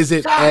 Is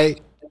it A?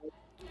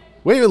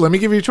 Wait, let me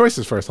give you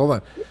choices first. Hold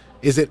on.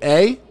 Is it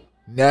A,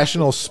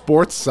 National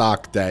Sports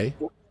Sock Day,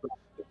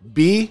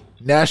 B,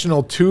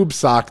 National Tube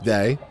Sock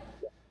Day,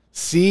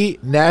 C,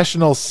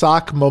 National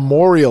Sock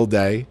Memorial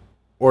Day,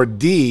 or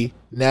D,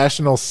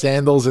 National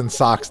Sandals and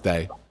Socks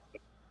Day?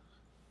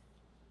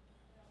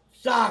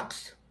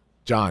 Socks.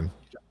 John.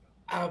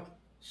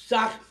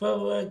 Socks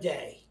for a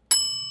day.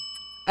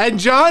 And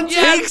John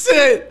takes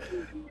it.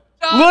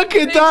 Look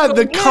at that.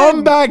 The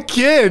comeback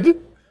kid.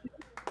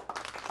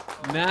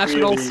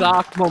 National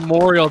Sock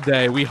Memorial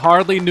Day. We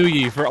hardly knew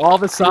ye for all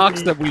the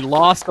socks that we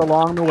lost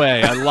along the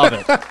way. I love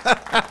it.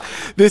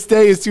 This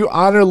day is to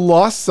honor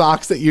lost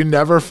socks that you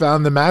never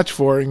found the match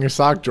for in your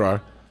sock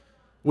drawer.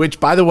 which,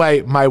 by the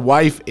way, my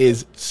wife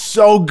is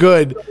so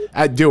good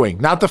at doing.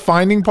 Not the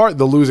finding part,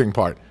 the losing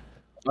part.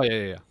 Oh,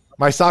 yeah.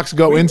 My socks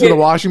go into the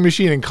washing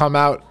machine and come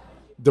out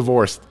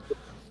divorced.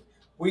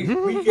 We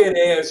get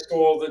asked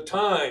all the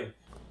time,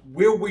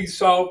 will we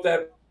solve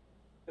that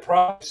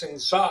processing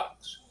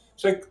socks?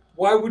 It's like,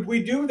 why would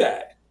we do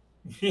that?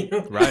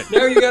 Right.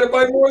 Now you got to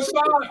buy more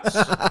socks.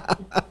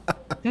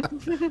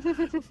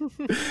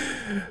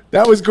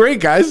 That was great,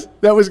 guys.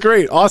 That was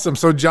great. Awesome.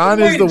 So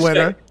John is the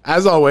winner,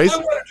 as always. I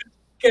want to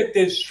get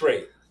this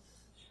straight.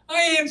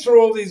 I answer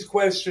all these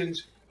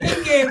questions.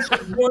 He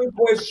answers one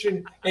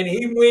question and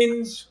he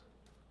wins.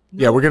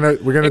 Yeah, we're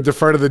gonna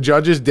defer to the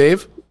judges,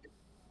 Dave.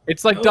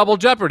 It's like double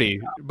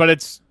Jeopardy, but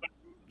it's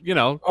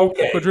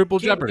quadruple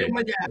Jeopardy.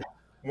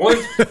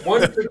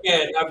 Once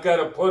again, I've got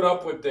to put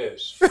up with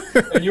this,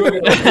 and you're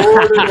going to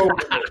lord it over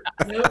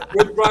me.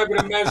 We're driving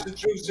to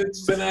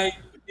Massachusetts tonight.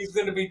 He's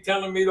going to be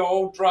telling me the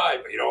whole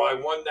drive.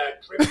 I won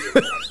that trivia.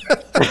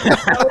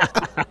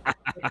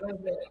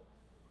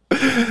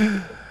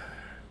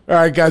 All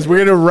right, guys,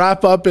 we're gonna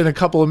wrap up in a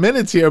couple of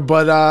minutes here,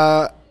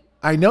 but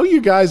I know you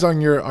guys on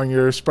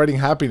your Spreading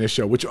Happiness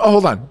show, which,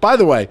 hold on. By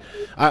the way,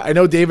 I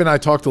know Dave and I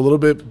talked a little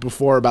bit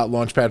before about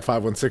Launchpad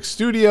 516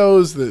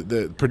 Studios,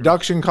 the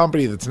production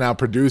company that's now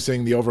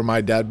producing the Over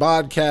My Dad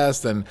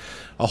podcast and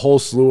a whole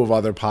slew of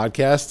other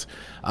podcasts.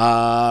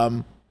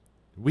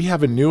 We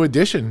have a new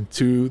addition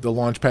to the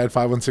Launchpad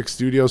 516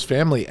 Studios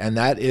family, and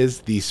that is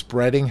the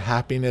Spreading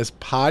Happiness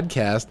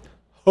podcast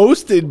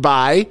hosted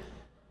by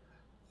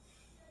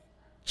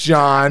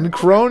John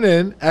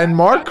Cronin and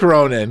Mark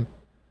Cronin.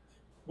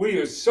 We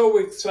are so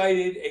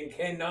excited and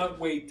cannot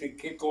wait to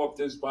kick off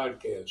this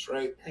podcast,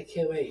 right? I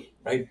can't wait.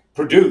 Right?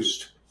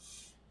 Produced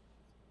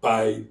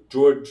by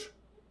George,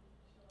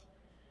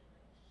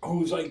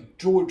 who's like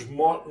George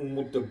Martin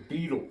with the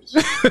Beatles.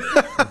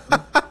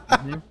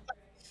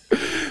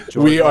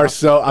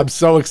 I'm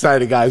so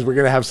excited, guys. We're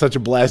going to have such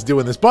a blast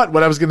doing this. But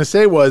what I was going to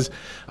say was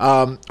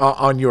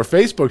on your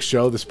Facebook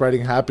show, the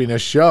Spreading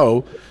Happiness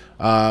show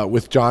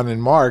with John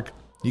and Mark,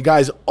 you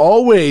guys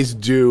always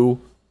do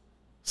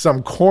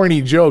some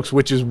corny jokes,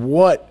 which is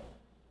what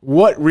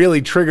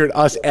really triggered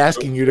us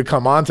asking you to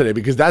come on today,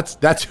 because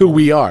that's who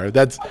we are.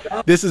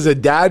 This is a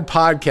dad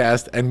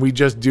podcast, and we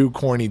just do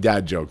corny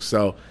dad jokes.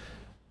 So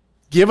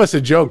give us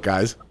a joke,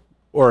 guys,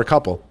 or a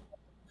couple.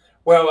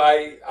 Well,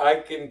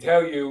 I can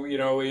tell you,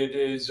 it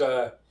is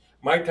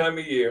my time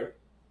of year,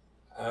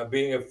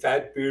 being a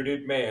fat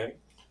bearded man.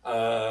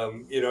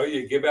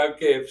 You give out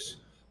gifts,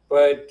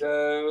 but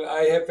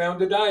I have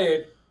found a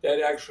diet that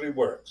actually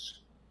works.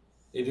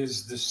 It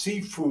is the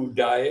seafood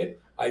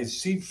diet. I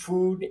see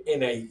food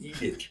and I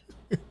eat it.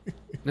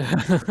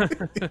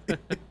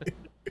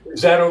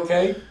 Is that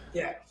okay?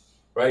 Yeah.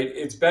 Right?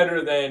 It's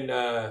better than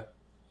I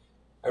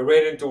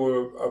ran into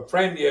a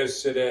friend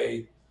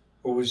yesterday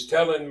who was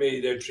telling me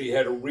that she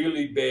had a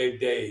really bad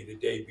day the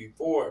day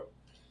before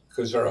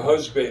because her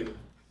husband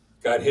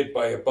got hit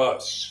by a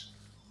bus.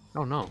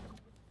 Oh, no.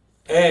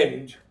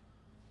 And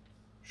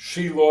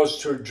she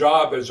lost her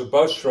job as a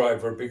bus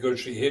driver because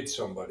she hit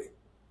somebody.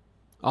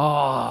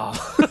 Oh.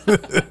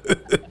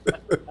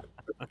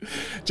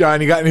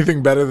 John, you got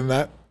anything better than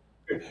that?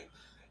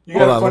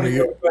 Hold on, let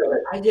me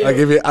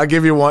I'll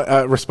give you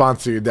one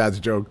response to your dad's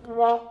joke.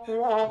 Go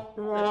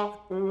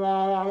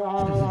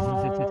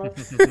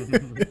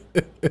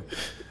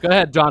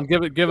ahead, John.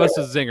 Give us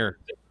a zinger.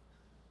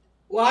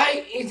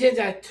 Why isn't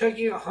a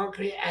turkey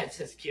hungry at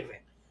Thanksgiving?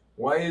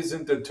 Why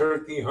isn't the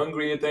turkey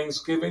hungry at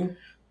Thanksgiving?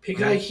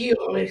 Because he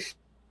always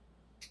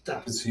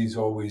stuffed. Because he's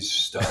always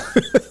stuffed.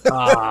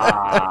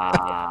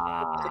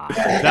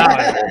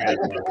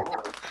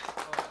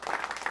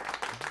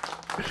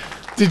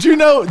 Did you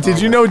know,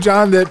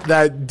 John,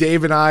 that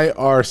Dave and I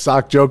are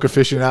sock joke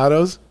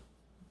aficionados?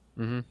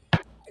 Mm-hmm.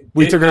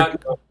 We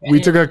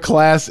took a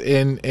class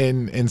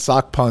in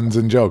sock puns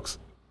and jokes.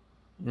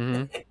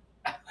 Mm-hmm.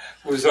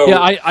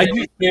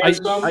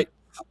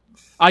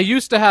 I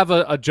used to have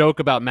a joke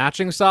about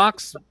matching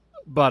socks,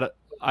 but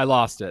I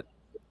lost it.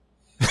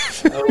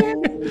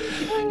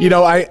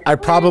 I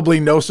probably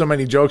know so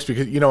many jokes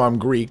because I'm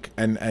Greek,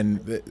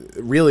 and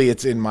really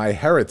it's in my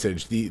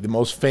heritage. The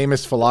most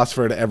famous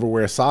philosopher to ever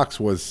wear socks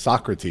was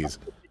Socrates.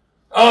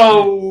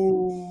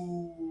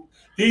 Oh,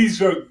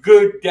 these are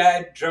good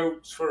dad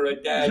jokes for a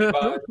dad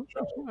bod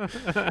show.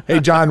 Hey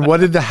John, what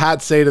did the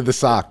hat say to the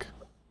sock?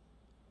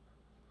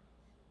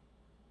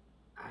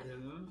 I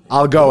don't know.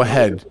 I'll go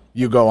ahead.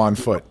 You go on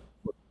foot.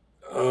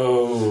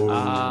 Oh.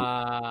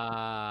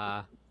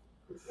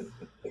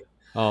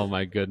 Oh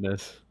my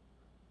goodness.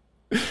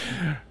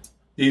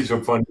 These are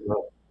funny.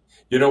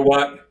 You know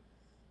what?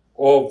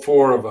 All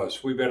four of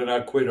us, we better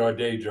not quit our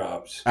day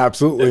jobs.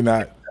 Absolutely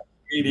not.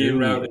 Median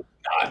round is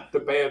not the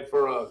bad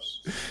for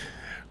us.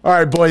 All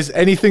right, boys.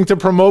 Anything to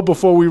promote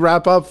before we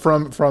wrap up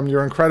from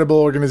your incredible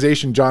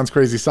organization, John's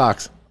Crazy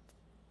Socks?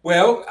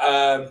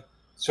 Well,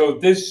 so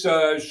this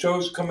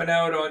show's coming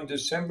out on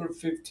December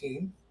 15th.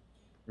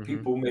 Mm-hmm.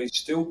 People may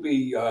still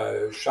be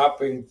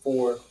shopping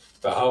for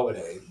the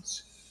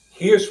holidays.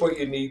 Here's what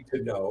you need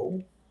to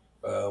know.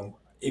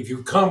 if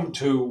you come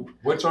to,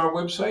 what's our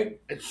website?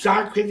 It's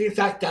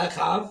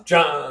JohnCrazySocks.com.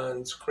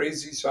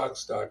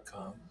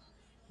 John'sCrazySocks.com.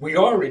 We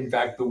are, in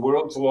fact, the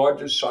world's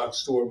largest sock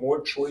store,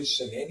 more choice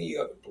than any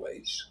other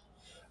place.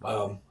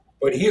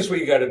 But here's what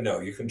you got to know.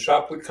 You can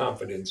shop with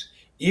confidence.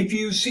 If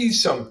you see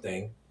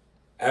something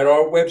at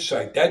our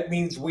website, that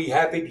means we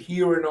have it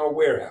here in our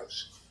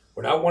warehouse.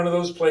 We're not one of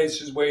those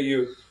places where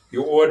you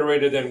order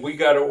it and then we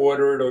got to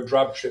order it or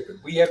drop ship it.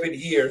 We have it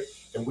here,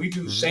 and we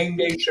do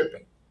same-day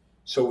shipping.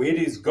 So it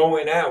is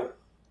going out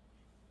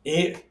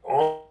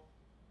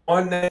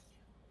on that.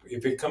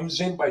 If it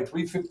comes in by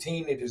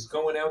 3:15, it is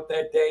going out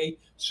that day.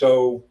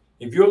 So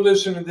if you're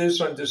listening to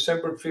this on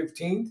December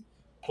 15th,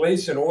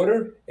 place an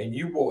order, and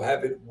you will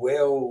have it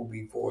well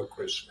before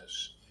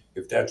Christmas,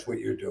 if that's what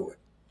you're doing.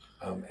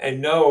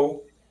 And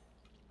know,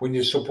 when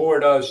you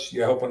support us,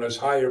 you're helping us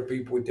hire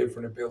people with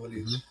different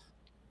abilities.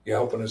 You're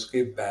helping us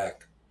give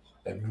back.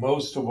 And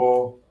most of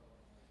all,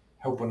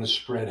 helping us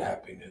spread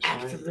happiness.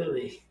 Right?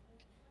 Absolutely.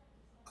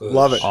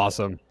 Love it.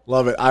 Awesome.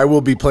 Love it. I will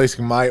be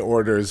placing my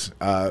orders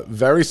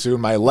very soon.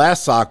 My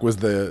last sock was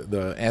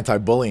the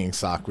anti-bullying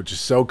sock, which is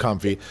so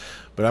comfy.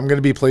 But I'm going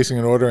to be placing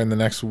an order in the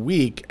next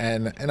week,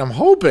 and I'm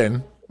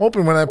hoping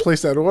when I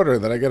place that order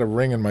that I get a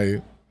ring in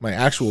my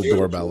actual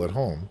doorbell at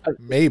home.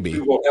 Maybe.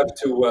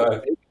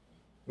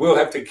 We'll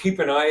have to keep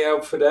an eye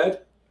out for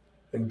that,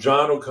 and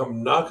John will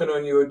come knocking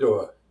on your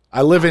door.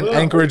 I live in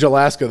Anchorage,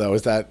 Alaska, though.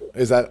 Is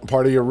that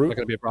part of your route? Not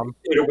going to be a problem.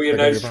 It'll be a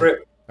nice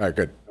trip. All right,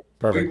 good.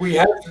 Perfect. We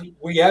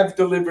have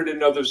delivered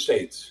in other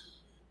states.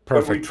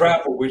 Perfect. When we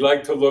travel, we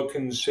like to look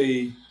and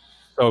see.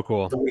 So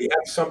cool. Do we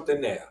have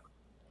something there?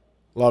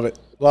 Love it.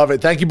 Love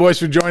it. Thank you, boys,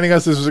 for joining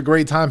us. This was a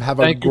great time.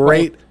 Have a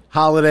great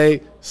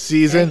holiday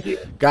season.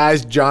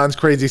 Guys,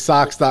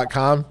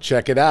 John'sCrazySocks.com.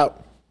 Check it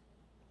out.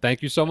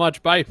 Thank you so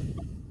much. Bye.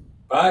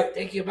 Bye.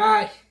 Thank you.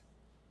 Bye.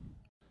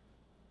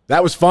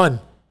 That was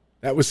fun.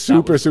 That was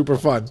super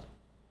fun.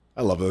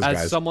 I love those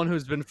guys. As someone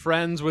who's been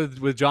friends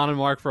with John and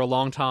Mark for a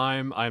long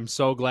time, I'm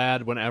so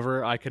glad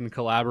whenever I can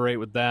collaborate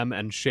with them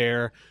and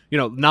share,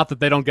 not that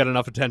they don't get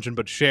enough attention,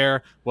 but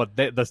share what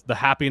the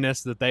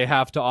happiness that they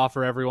have to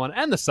offer everyone,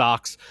 and the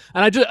socks.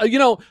 And I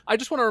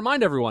just want to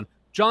remind everyone,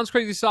 John's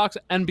Crazy Socks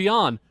and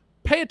beyond,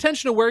 pay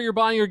attention to where you're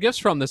buying your gifts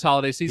from this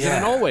holiday season.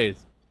 And always,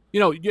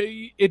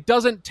 it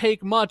doesn't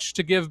take much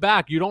to give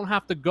back. You don't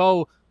have to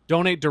go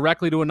donate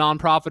directly to a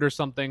nonprofit or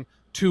something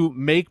to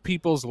make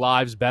people's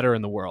lives better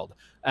in the world.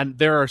 And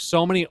there are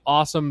so many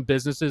awesome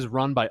businesses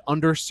run by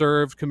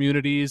underserved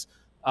communities,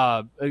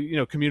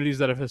 communities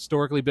that have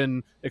historically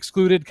been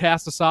excluded,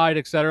 cast aside,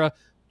 etc.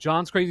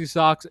 John's Crazy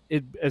Socks,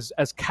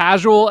 as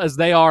casual as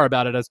they are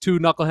about it, as two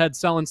knuckleheads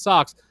selling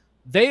socks,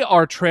 they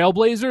are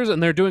trailblazers,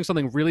 and they're doing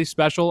something really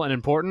special and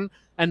important.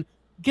 And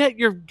get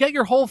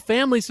your whole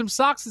family some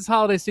socks this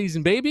holiday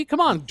season, baby. Come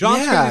on,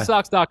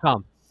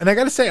 John'sCrazySocks.com. And I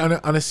got to say,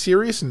 on a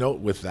serious note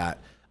with that,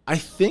 I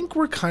think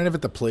we're kind of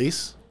at the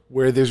place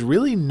where there's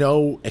really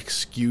no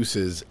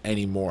excuses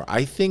anymore.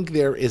 I think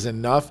there is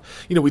enough.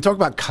 We talk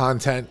about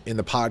content in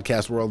the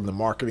podcast world, in the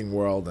marketing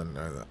world, and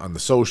on the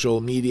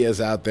social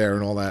medias out there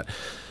and all that.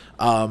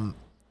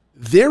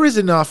 There is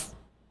enough,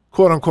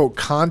 quote unquote,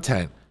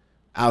 content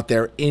out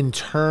there in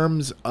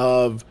terms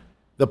of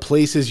the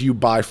places you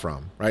buy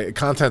from, right?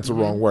 Content's the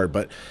wrong word,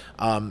 but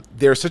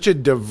there's such a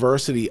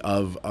diversity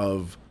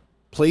of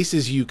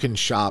places you can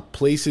shop,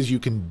 places you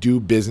can do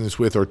business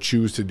with or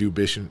choose to do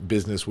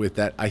business with,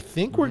 that I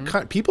think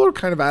people are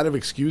kind of out of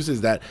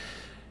excuses, that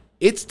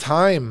it's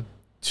time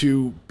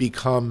to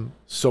become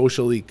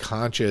socially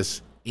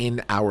conscious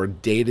in our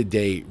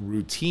day-to-day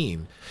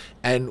routine.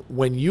 And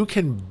when you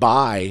can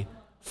buy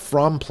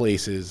from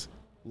places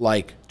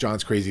like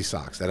John's Crazy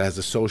Socks that has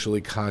a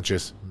socially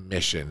conscious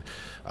mission,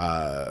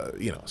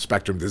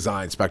 Spectrum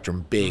Design,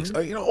 Spectrum Bakes,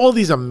 all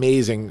these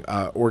amazing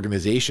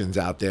organizations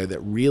out there that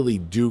really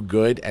do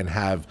good and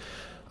have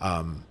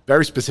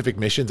very specific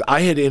missions.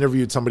 I had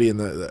interviewed somebody in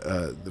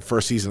the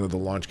first season of the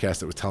Launchcast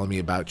that was telling me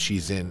about,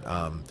 she's in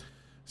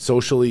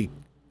socially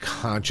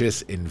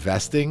conscious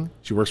investing.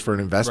 She works for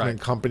an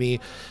investment company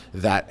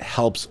that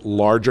helps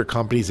larger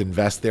companies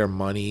invest their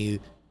money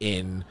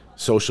in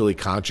socially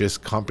conscious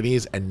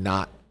companies and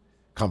not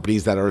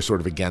companies that are sort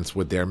of against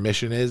what their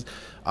mission is.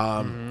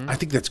 I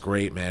think that's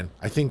great, man.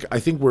 I think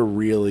we're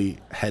really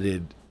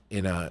headed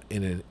in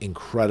an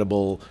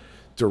incredible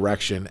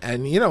direction,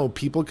 and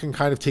people can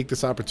kind of take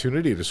this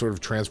opportunity to sort of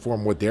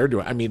transform what they're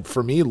doing. I mean,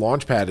 for me,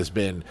 Launchpad has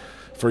been,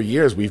 for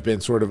years, we've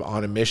been sort of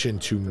on a mission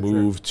to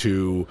move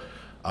to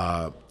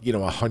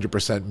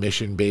 100%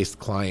 mission-based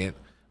client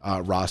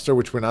roster,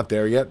 which we're not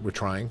there yet. We're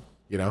trying.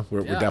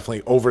 We're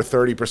definitely over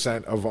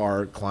 30% of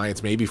our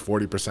clients, maybe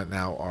 40%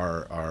 now,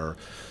 are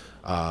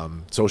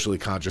socially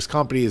conscious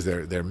companies.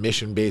 They're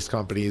mission-based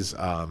companies,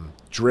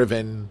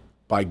 driven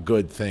by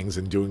good things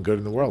and doing good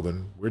in the world.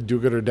 And we're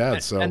do-gooder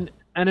dads.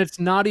 And it's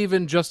not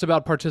even just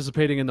about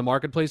participating in the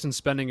marketplace and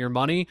spending your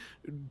money.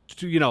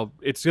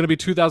 It's going to be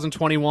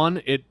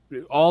 2021.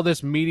 All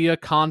this media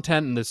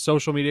content and this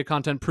social media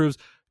content proves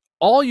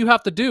all you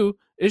have to do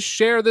is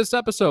share this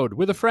episode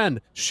with a friend.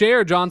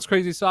 Share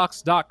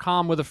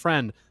John'sCrazySocks.com with a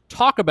friend.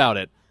 talk about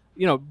it.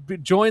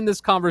 Join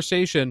this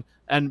conversation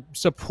and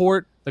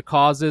support the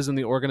causes and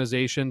the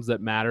organizations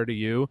that matter to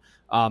you.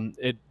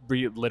 It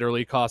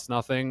literally costs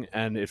nothing,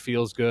 and it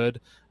feels good.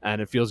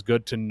 And it feels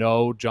good to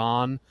know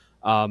John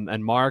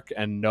and Mark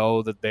and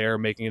know that they're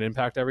making an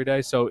impact every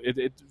day. So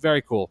it's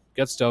very cool.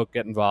 Get stoked,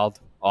 get involved.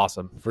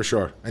 Awesome. For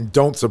sure. And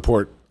don't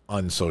support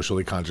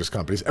unsocially conscious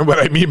companies. And what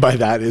I mean by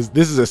that is,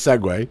 this is a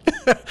segue.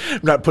 I'm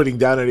not putting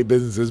down any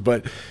businesses,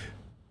 but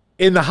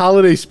in the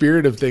holiday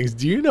spirit of things,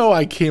 do you know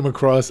I came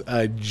across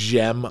a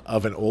gem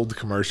of an old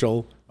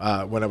commercial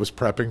when I was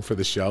prepping for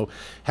the show?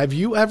 Have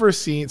you ever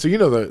seen, so you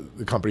know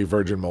the company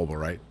Virgin Mobile,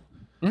 right?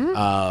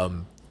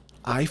 Mm-hmm.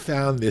 I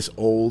found this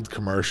old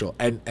commercial,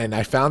 and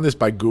I found this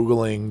by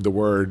Googling the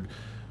word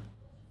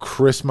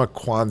Christmas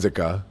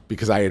Kwanzaa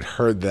because I had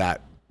heard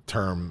that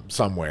term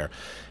somewhere.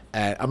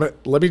 And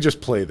let me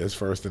just play this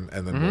first, and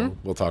then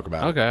we'll talk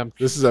about it. Okay.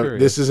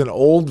 This is an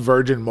old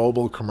Virgin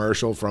Mobile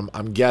commercial from,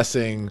 I'm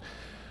guessing,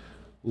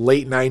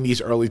 late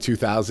 90s, early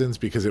 2000s,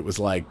 because it was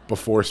like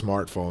before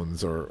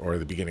smartphones or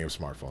the beginning of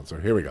smartphones. So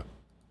here we go.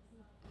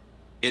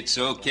 It's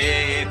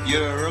okay if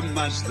you're a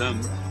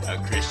Muslim, a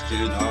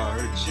Christian, or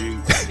a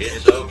Jew.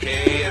 It's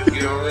okay if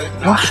you're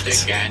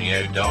agnostic and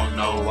you don't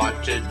know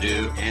what to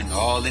do. An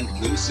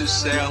all-inclusive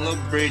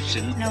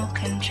celebration. No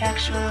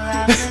contractual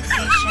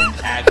obligation.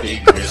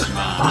 Happy Christmas.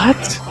 What?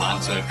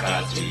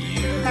 Kwanzaa to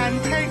you.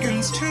 And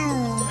pagans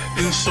too.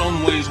 In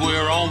some ways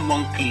we're all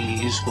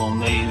monkeys, well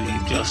maybe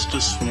just a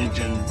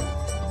smidgen.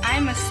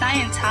 I'm a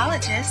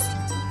Scientologist.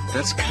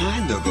 That's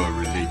kind of a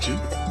religion.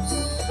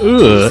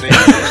 Ugh.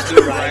 It's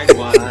the right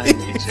one,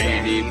 it's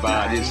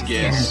anybody's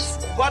guess.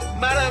 What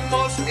matters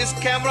most is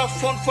camera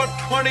phone for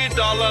 $20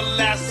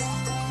 less.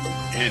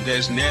 And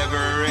there's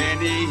never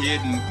any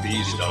hidden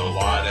fees, so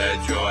what a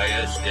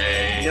joyous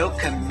day. No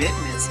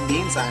commitments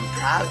means I'm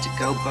proud to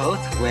go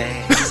both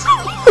ways.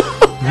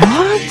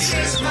 What?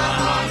 Christmas,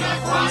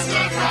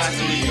 Kwanzaa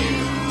to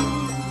you.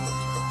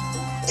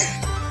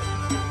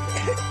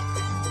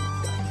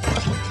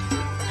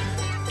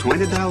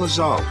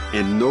 $20 off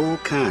and no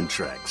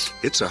contracts.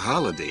 It's a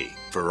holiday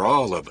for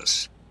all of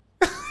us.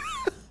 When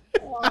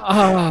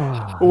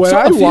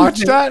I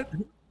watched that,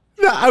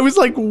 I was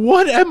like,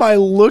 what am I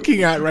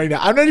looking at right now?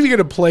 I'm not even going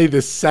to play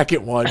the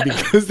second one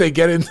because they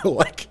get into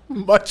like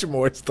much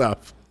more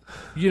stuff.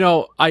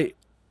 I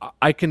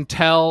can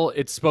tell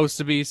it's supposed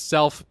to be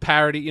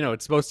self-parody.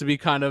 It's supposed to be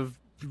kind of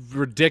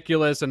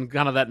ridiculous and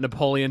kind of that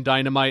Napoleon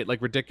Dynamite,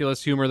 like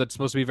ridiculous humor that's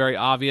supposed to be very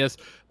obvious.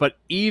 But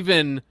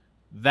even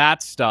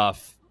that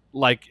stuff,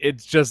 like, it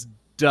just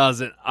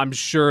doesn't. I'm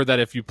sure that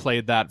if you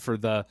played that for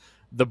the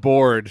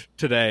board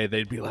today,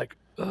 they'd be like,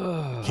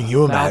 ugh. Can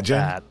you imagine?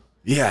 That.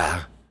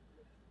 Yeah.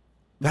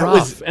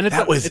 Rough.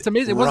 It's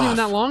amazing. It wasn't even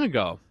that long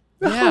ago.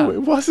 No,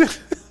 it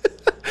wasn't.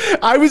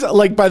 I was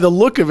like, by the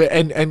look of it,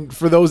 and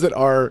for those that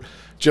are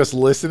just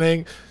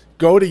listening,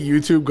 go to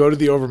YouTube, go to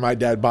the Over My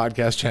Dad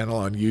podcast channel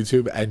on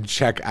YouTube and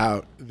check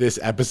out this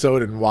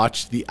episode and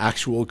watch the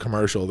actual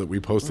commercial that we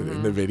posted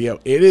in the video.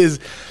 It is,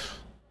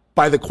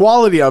 by the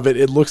quality of it,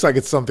 it looks like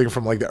it's something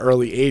from like the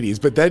early 80s.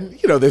 But then,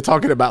 they're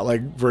talking about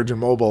like Virgin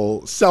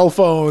Mobile cell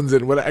phones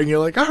and what, and you're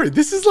like, all right,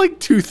 this is like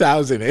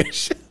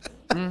 2000-ish.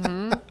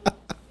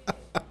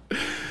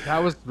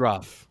 That was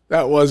rough.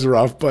 That was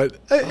rough, but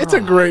it's a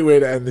great way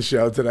to end the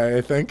show today,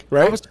 I think,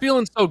 right? I was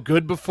feeling so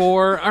good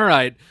before. All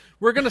right.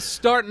 We're going to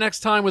start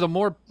next time with a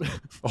more...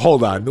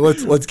 Hold on.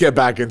 Let's get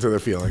back into the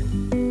feeling.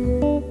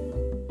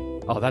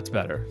 Oh, that's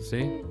better.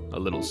 See? A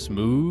little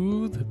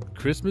smooth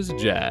Christmas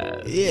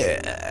jazz.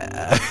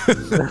 Yeah.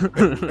 Thank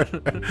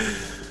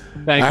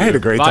you. I had a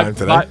great time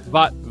today.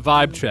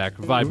 Vibe check.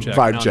 Vibe check.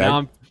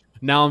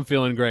 Now I'm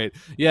feeling great.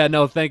 Yeah,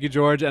 no, thank you,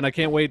 George. And I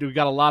can't wait. We've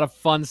got a lot of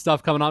fun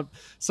stuff coming up.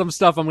 Some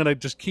stuff I'm going to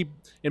just keep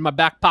in my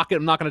back pocket.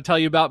 I'm not going to tell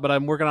you about, but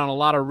I'm working on a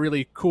lot of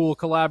really cool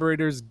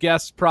collaborators,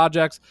 guests,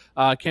 projects.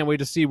 Can't wait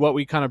to see what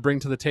we kind of bring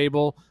to the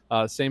table.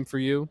 Same for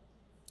you.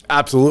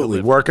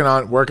 Absolutely. Working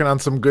on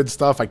some good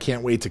stuff. I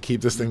can't wait to keep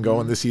this thing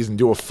going this season,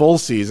 do a full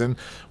season.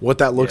 What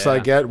that looks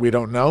like yet, we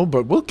don't know,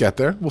 but we'll get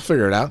there. We'll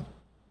figure it out.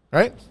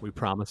 Right? We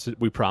promise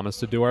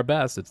to do our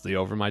best. It's the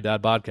Over My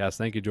Dad podcast.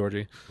 Thank you,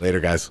 Georgie. Later,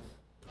 guys.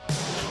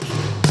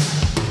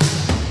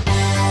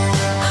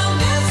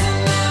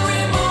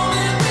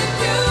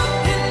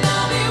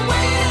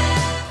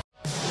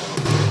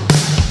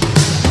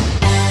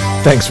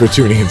 Thanks for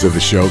tuning into the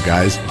show,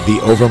 guys. The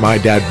Over My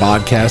Dad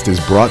podcast is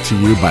brought to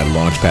you by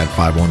Launchpad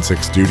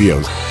 516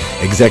 Studios.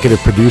 Executive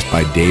produced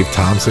by Dave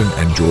Thompson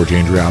and George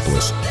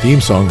Andriopoulos.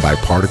 Theme song by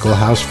Particle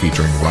House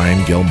featuring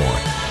Ryan Gilmore.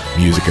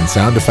 Music and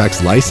sound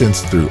effects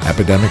licensed through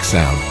Epidemic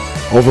Sound.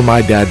 Over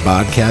My Dad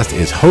podcast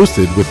is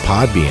hosted with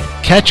Podbean.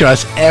 Catch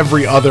us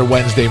every other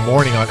Wednesday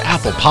morning on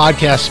Apple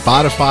Podcasts,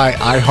 Spotify,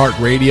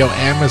 iHeartRadio,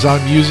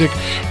 Amazon Music,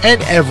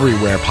 and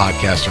everywhere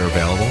podcasts are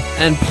available.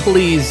 And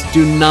please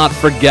do not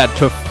forget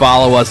to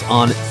follow us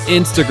on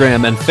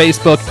Instagram and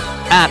Facebook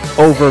at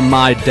Over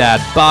My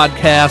Dad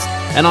Podcast,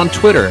 and on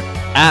Twitter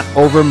at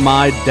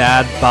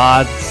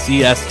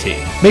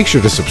OverMyDadBodCST. Make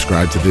sure to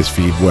subscribe to this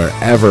feed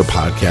wherever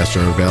podcasts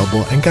are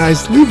available. And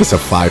guys, leave us a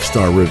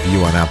 5-star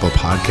review on Apple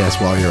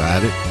Podcasts while you're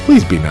at it.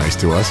 Please be nice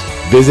to us.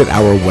 Visit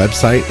our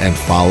website and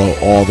follow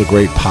all the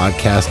great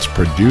podcasts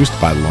produced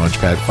by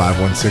Launchpad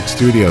 516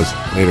 Studios.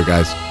 Later,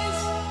 guys.